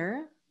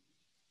mother,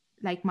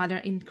 like mother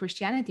in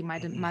Christianity,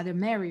 Mother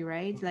Mary,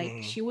 right?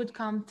 Like she would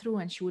come through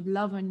and she would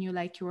love on you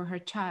like you were her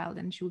child,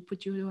 and she would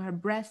put you to her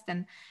breast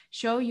and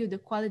show you the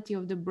quality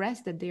of the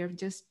breast, that they are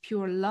just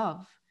pure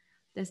love.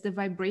 That's the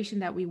vibration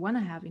that we want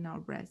to have in our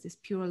breast, is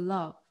pure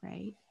love,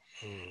 right?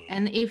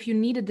 And if you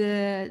needed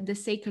the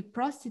sacred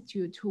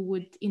prostitute who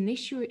would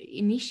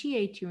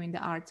initiate you in the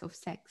arts of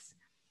sex,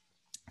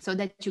 so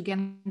that you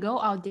can go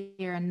out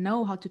there and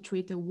know how to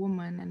treat a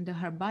woman and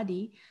her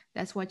body,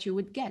 that's what you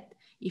would get.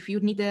 If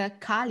you need a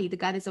Kali, the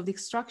goddess of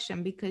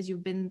destruction, because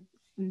you've been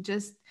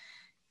just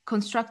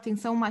constructing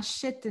so much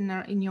shit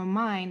in your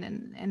mind,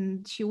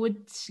 and she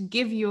would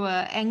give you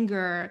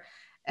anger.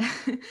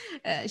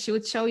 She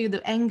would show you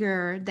the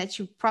anger that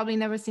you've probably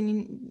never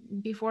seen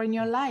before in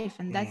your life,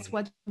 and that's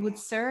what would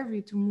serve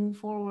you to move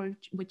forward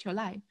with your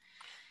life.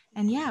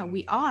 And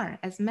we are,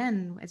 as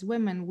men, as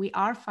women, we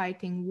are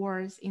fighting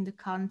wars in the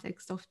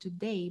context of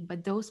today,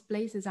 but those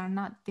places are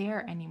not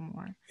there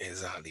anymore.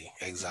 Exactly.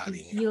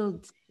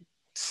 Healed.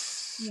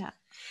 Yeah.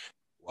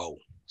 Wow.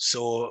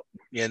 So,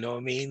 you know what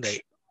I mean?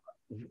 Like,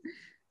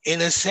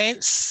 In a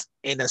sense,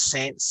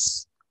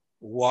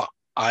 what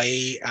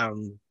I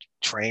am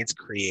trying to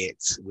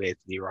create with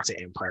the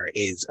Erotic Empire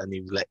is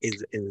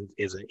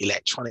is an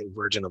electronic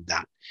version of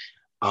that.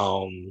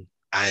 And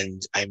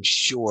I'm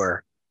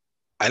sure,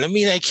 and I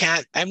mean,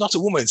 I'm not a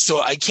woman,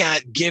 so I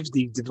can't give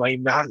the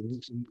divine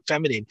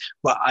feminine,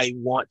 but I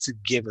want to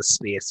give a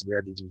space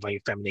where the divine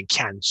feminine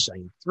can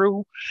shine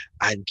through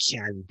and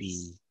can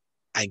be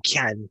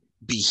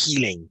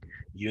healing,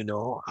 you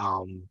know.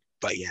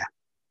 But yeah,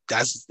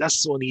 that's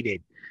so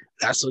needed.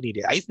 That's so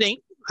needed. I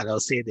think, and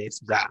I'll say this,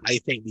 that I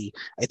think the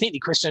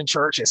Christian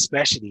church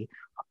especially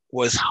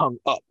was hung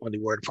up on the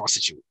word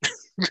prostitute.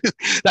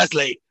 That's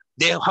like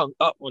they hung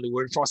up on the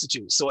word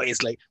prostitute. So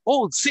it's like,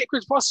 oh,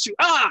 sacred prostitute.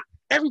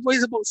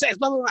 Everybody's about sex,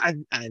 blah, blah, blah.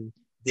 And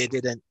they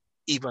didn't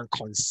even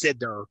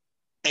consider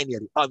any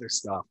of the other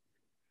stuff.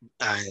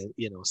 And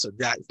so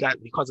that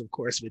because of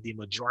course with the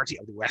majority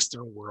of the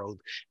Western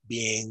world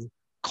being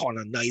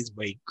colonized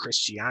by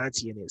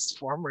Christianity in its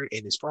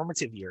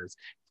formative years,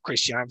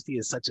 Christianity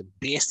is such a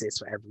basis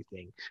for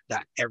everything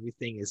that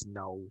everything is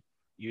now,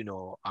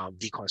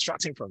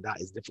 deconstructing from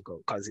that is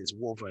difficult because it's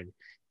woven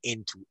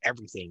into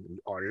everything,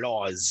 our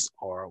laws,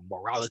 our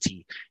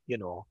morality,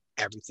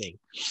 everything.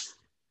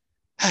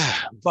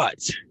 But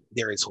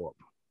there is hope.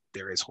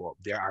 There is hope.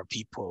 There are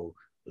people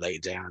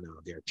like Diana.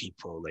 There are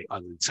people like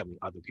some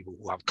other people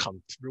who have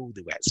come through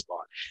the Wett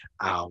Spot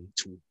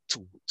to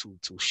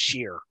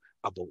share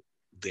about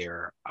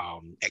their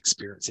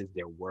experiences,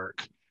 their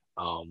work,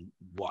 and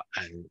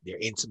their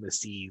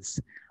intimacies,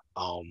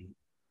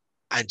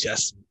 and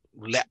just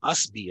let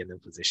us be in a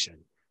position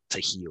to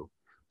heal.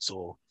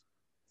 So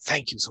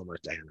thank you so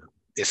much, Diana.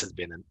 This has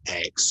been an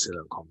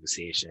excellent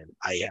conversation.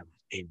 I have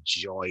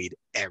enjoyed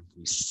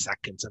every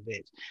second of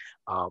it.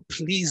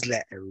 Please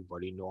let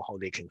everybody know how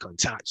they can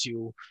contact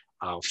you,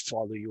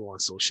 follow you on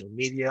social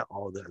media,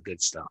 all the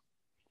good stuff.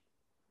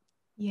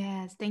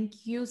 Yes,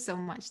 thank you so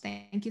much.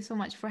 Thank you so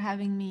much for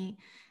having me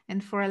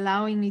and for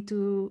allowing me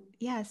to,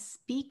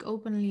 speak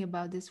openly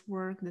about this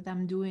work that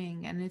I'm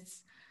doing. And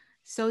it's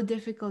so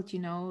difficult,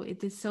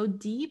 it is so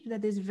deep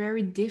that it's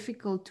very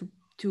difficult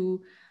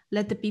to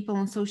let the people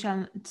on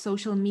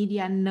social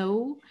media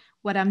know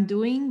what I'm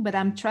doing, but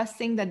I'm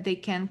trusting that they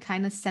can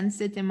kind of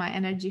sense it in my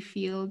energy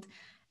field.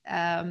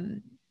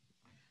 Um,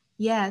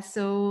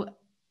 so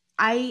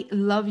I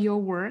love your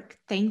work.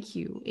 Thank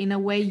you. In a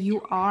way,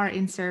 you are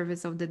in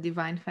service of the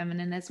divine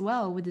feminine as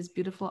well, with this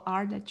beautiful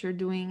art that you're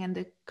doing and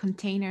the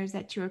containers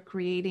that you're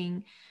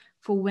creating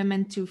for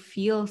women to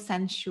feel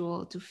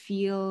sensual, to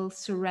feel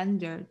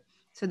surrendered,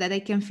 so that they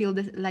can feel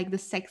like the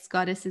sex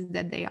goddesses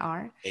that they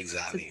are. So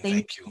Exactly. thank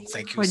Thank you. you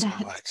Thank you for so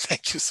that. much.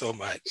 Thank you so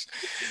much.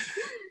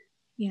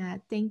 Yeah,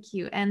 thank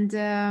you. And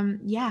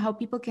how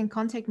people can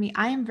contact me.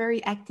 I am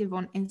very active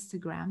on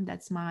Instagram.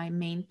 That's my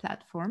main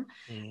platform.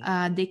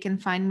 They can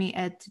find me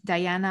at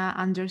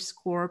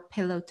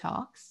Diana_Pillow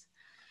Talks.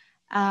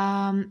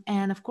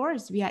 And of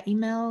course, via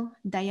email,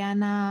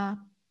 Diana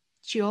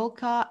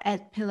Ciolca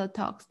at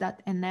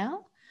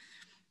pillowtalks.nl.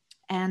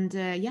 And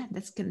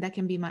that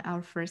can be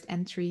our first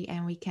entry,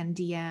 and we can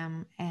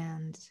DM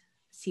and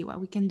see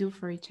what we can do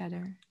for each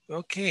other.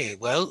 Okay,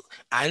 well,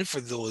 and for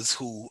those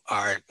who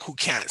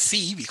can't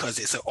see because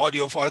it's an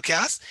audio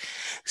podcast,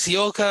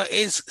 Ciolca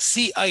is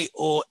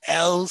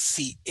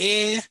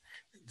Ciolca.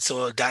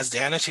 So that's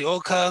Diana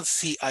Ciolca,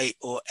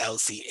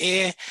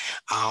 Ciolca.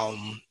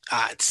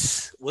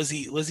 At was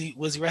the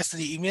rest of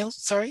the email?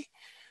 Sorry.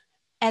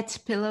 At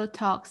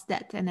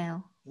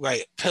pillowtalks.nl.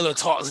 Right,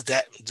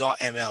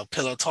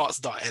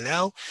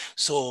 pillowtalks.nl.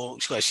 So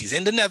she's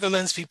in the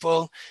Netherlands,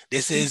 people.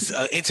 This is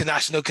an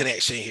international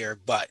connection here,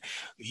 but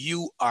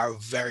you are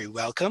very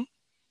welcome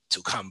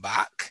to come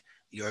back.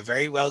 You're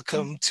very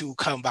welcome to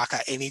come back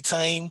at any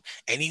time.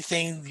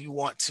 Anything you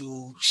want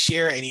to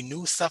share, any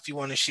new stuff you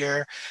want to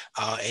share,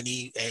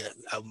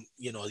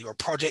 your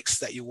projects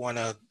that you want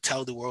to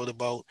tell the world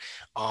about,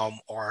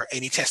 or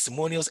any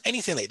testimonials,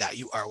 anything like that,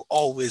 you are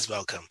always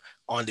welcome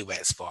on the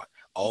Wett Spot.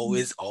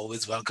 Always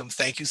welcome.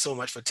 Thank you so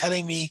much for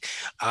telling me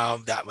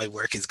that my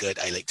work is good.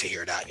 I like to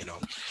hear that,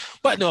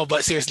 but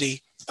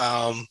seriously,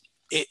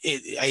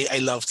 I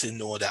love to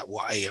know that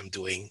what I am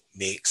doing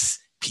makes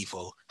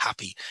people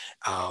happy.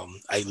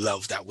 I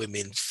love that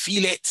women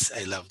feel it.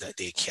 I love that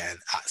they can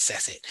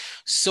access it.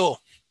 So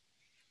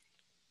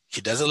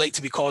she doesn't like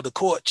to be called a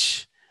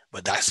coach,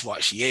 but that's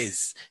what she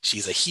is.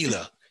 She's a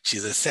healer.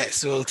 She's a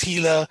sexual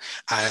healer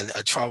and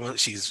a trauma.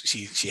 She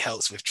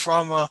helps with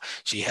trauma.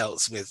 She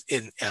helps with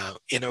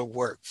inner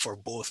work for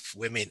both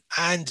women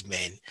and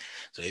men.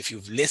 So if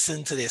you've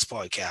listened to this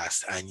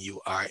podcast and you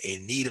are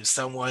in need of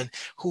someone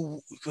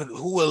who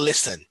will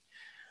listen,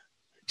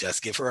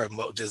 just give her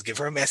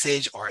a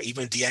message or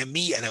even DM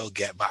me and I will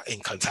get back in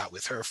contact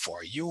with her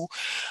for you.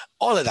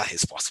 All of that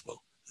is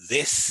possible.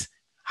 This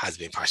has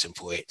been Passion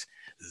Poet.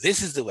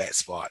 This is the Wett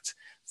Spot.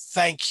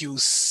 Thank you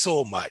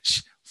so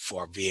much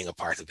for being a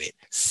part of it.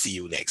 See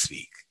you next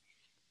week.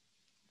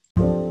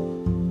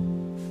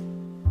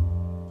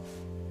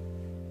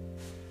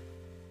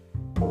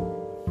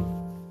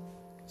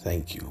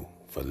 Thank you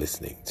for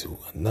listening to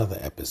another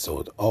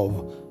episode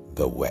of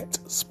The Wett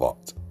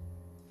Spot.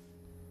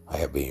 I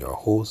have been your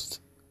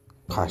host,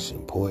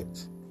 Passion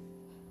Poet.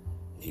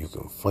 You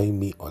can find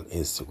me on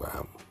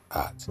Instagram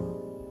at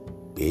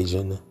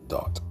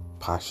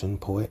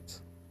bajan.passionpoet.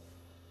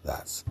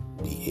 That's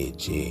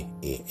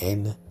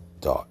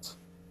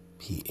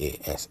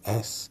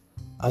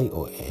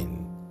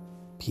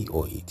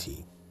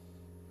BAJAN.PASSIONPOET.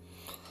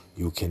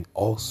 You can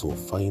also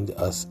find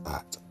us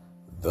at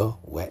The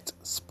Wett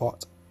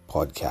Spot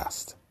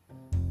Podcast.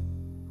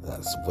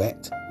 That's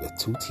Wett with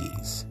 2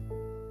 T's.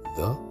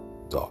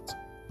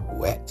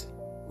 The.wett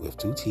with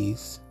 2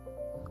 T's.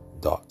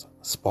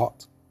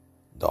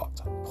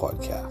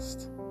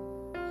 .spot.podcast.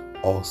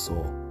 Also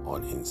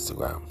on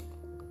Instagram.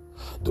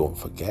 Don't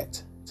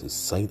forget to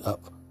sign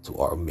up to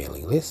our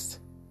mailing list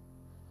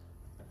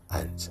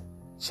and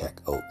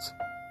check out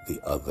the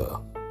other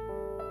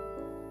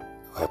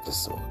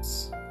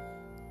episodes.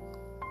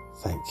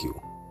 Thank you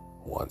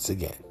once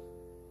again.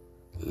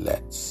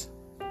 Let's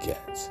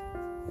get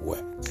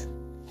wet.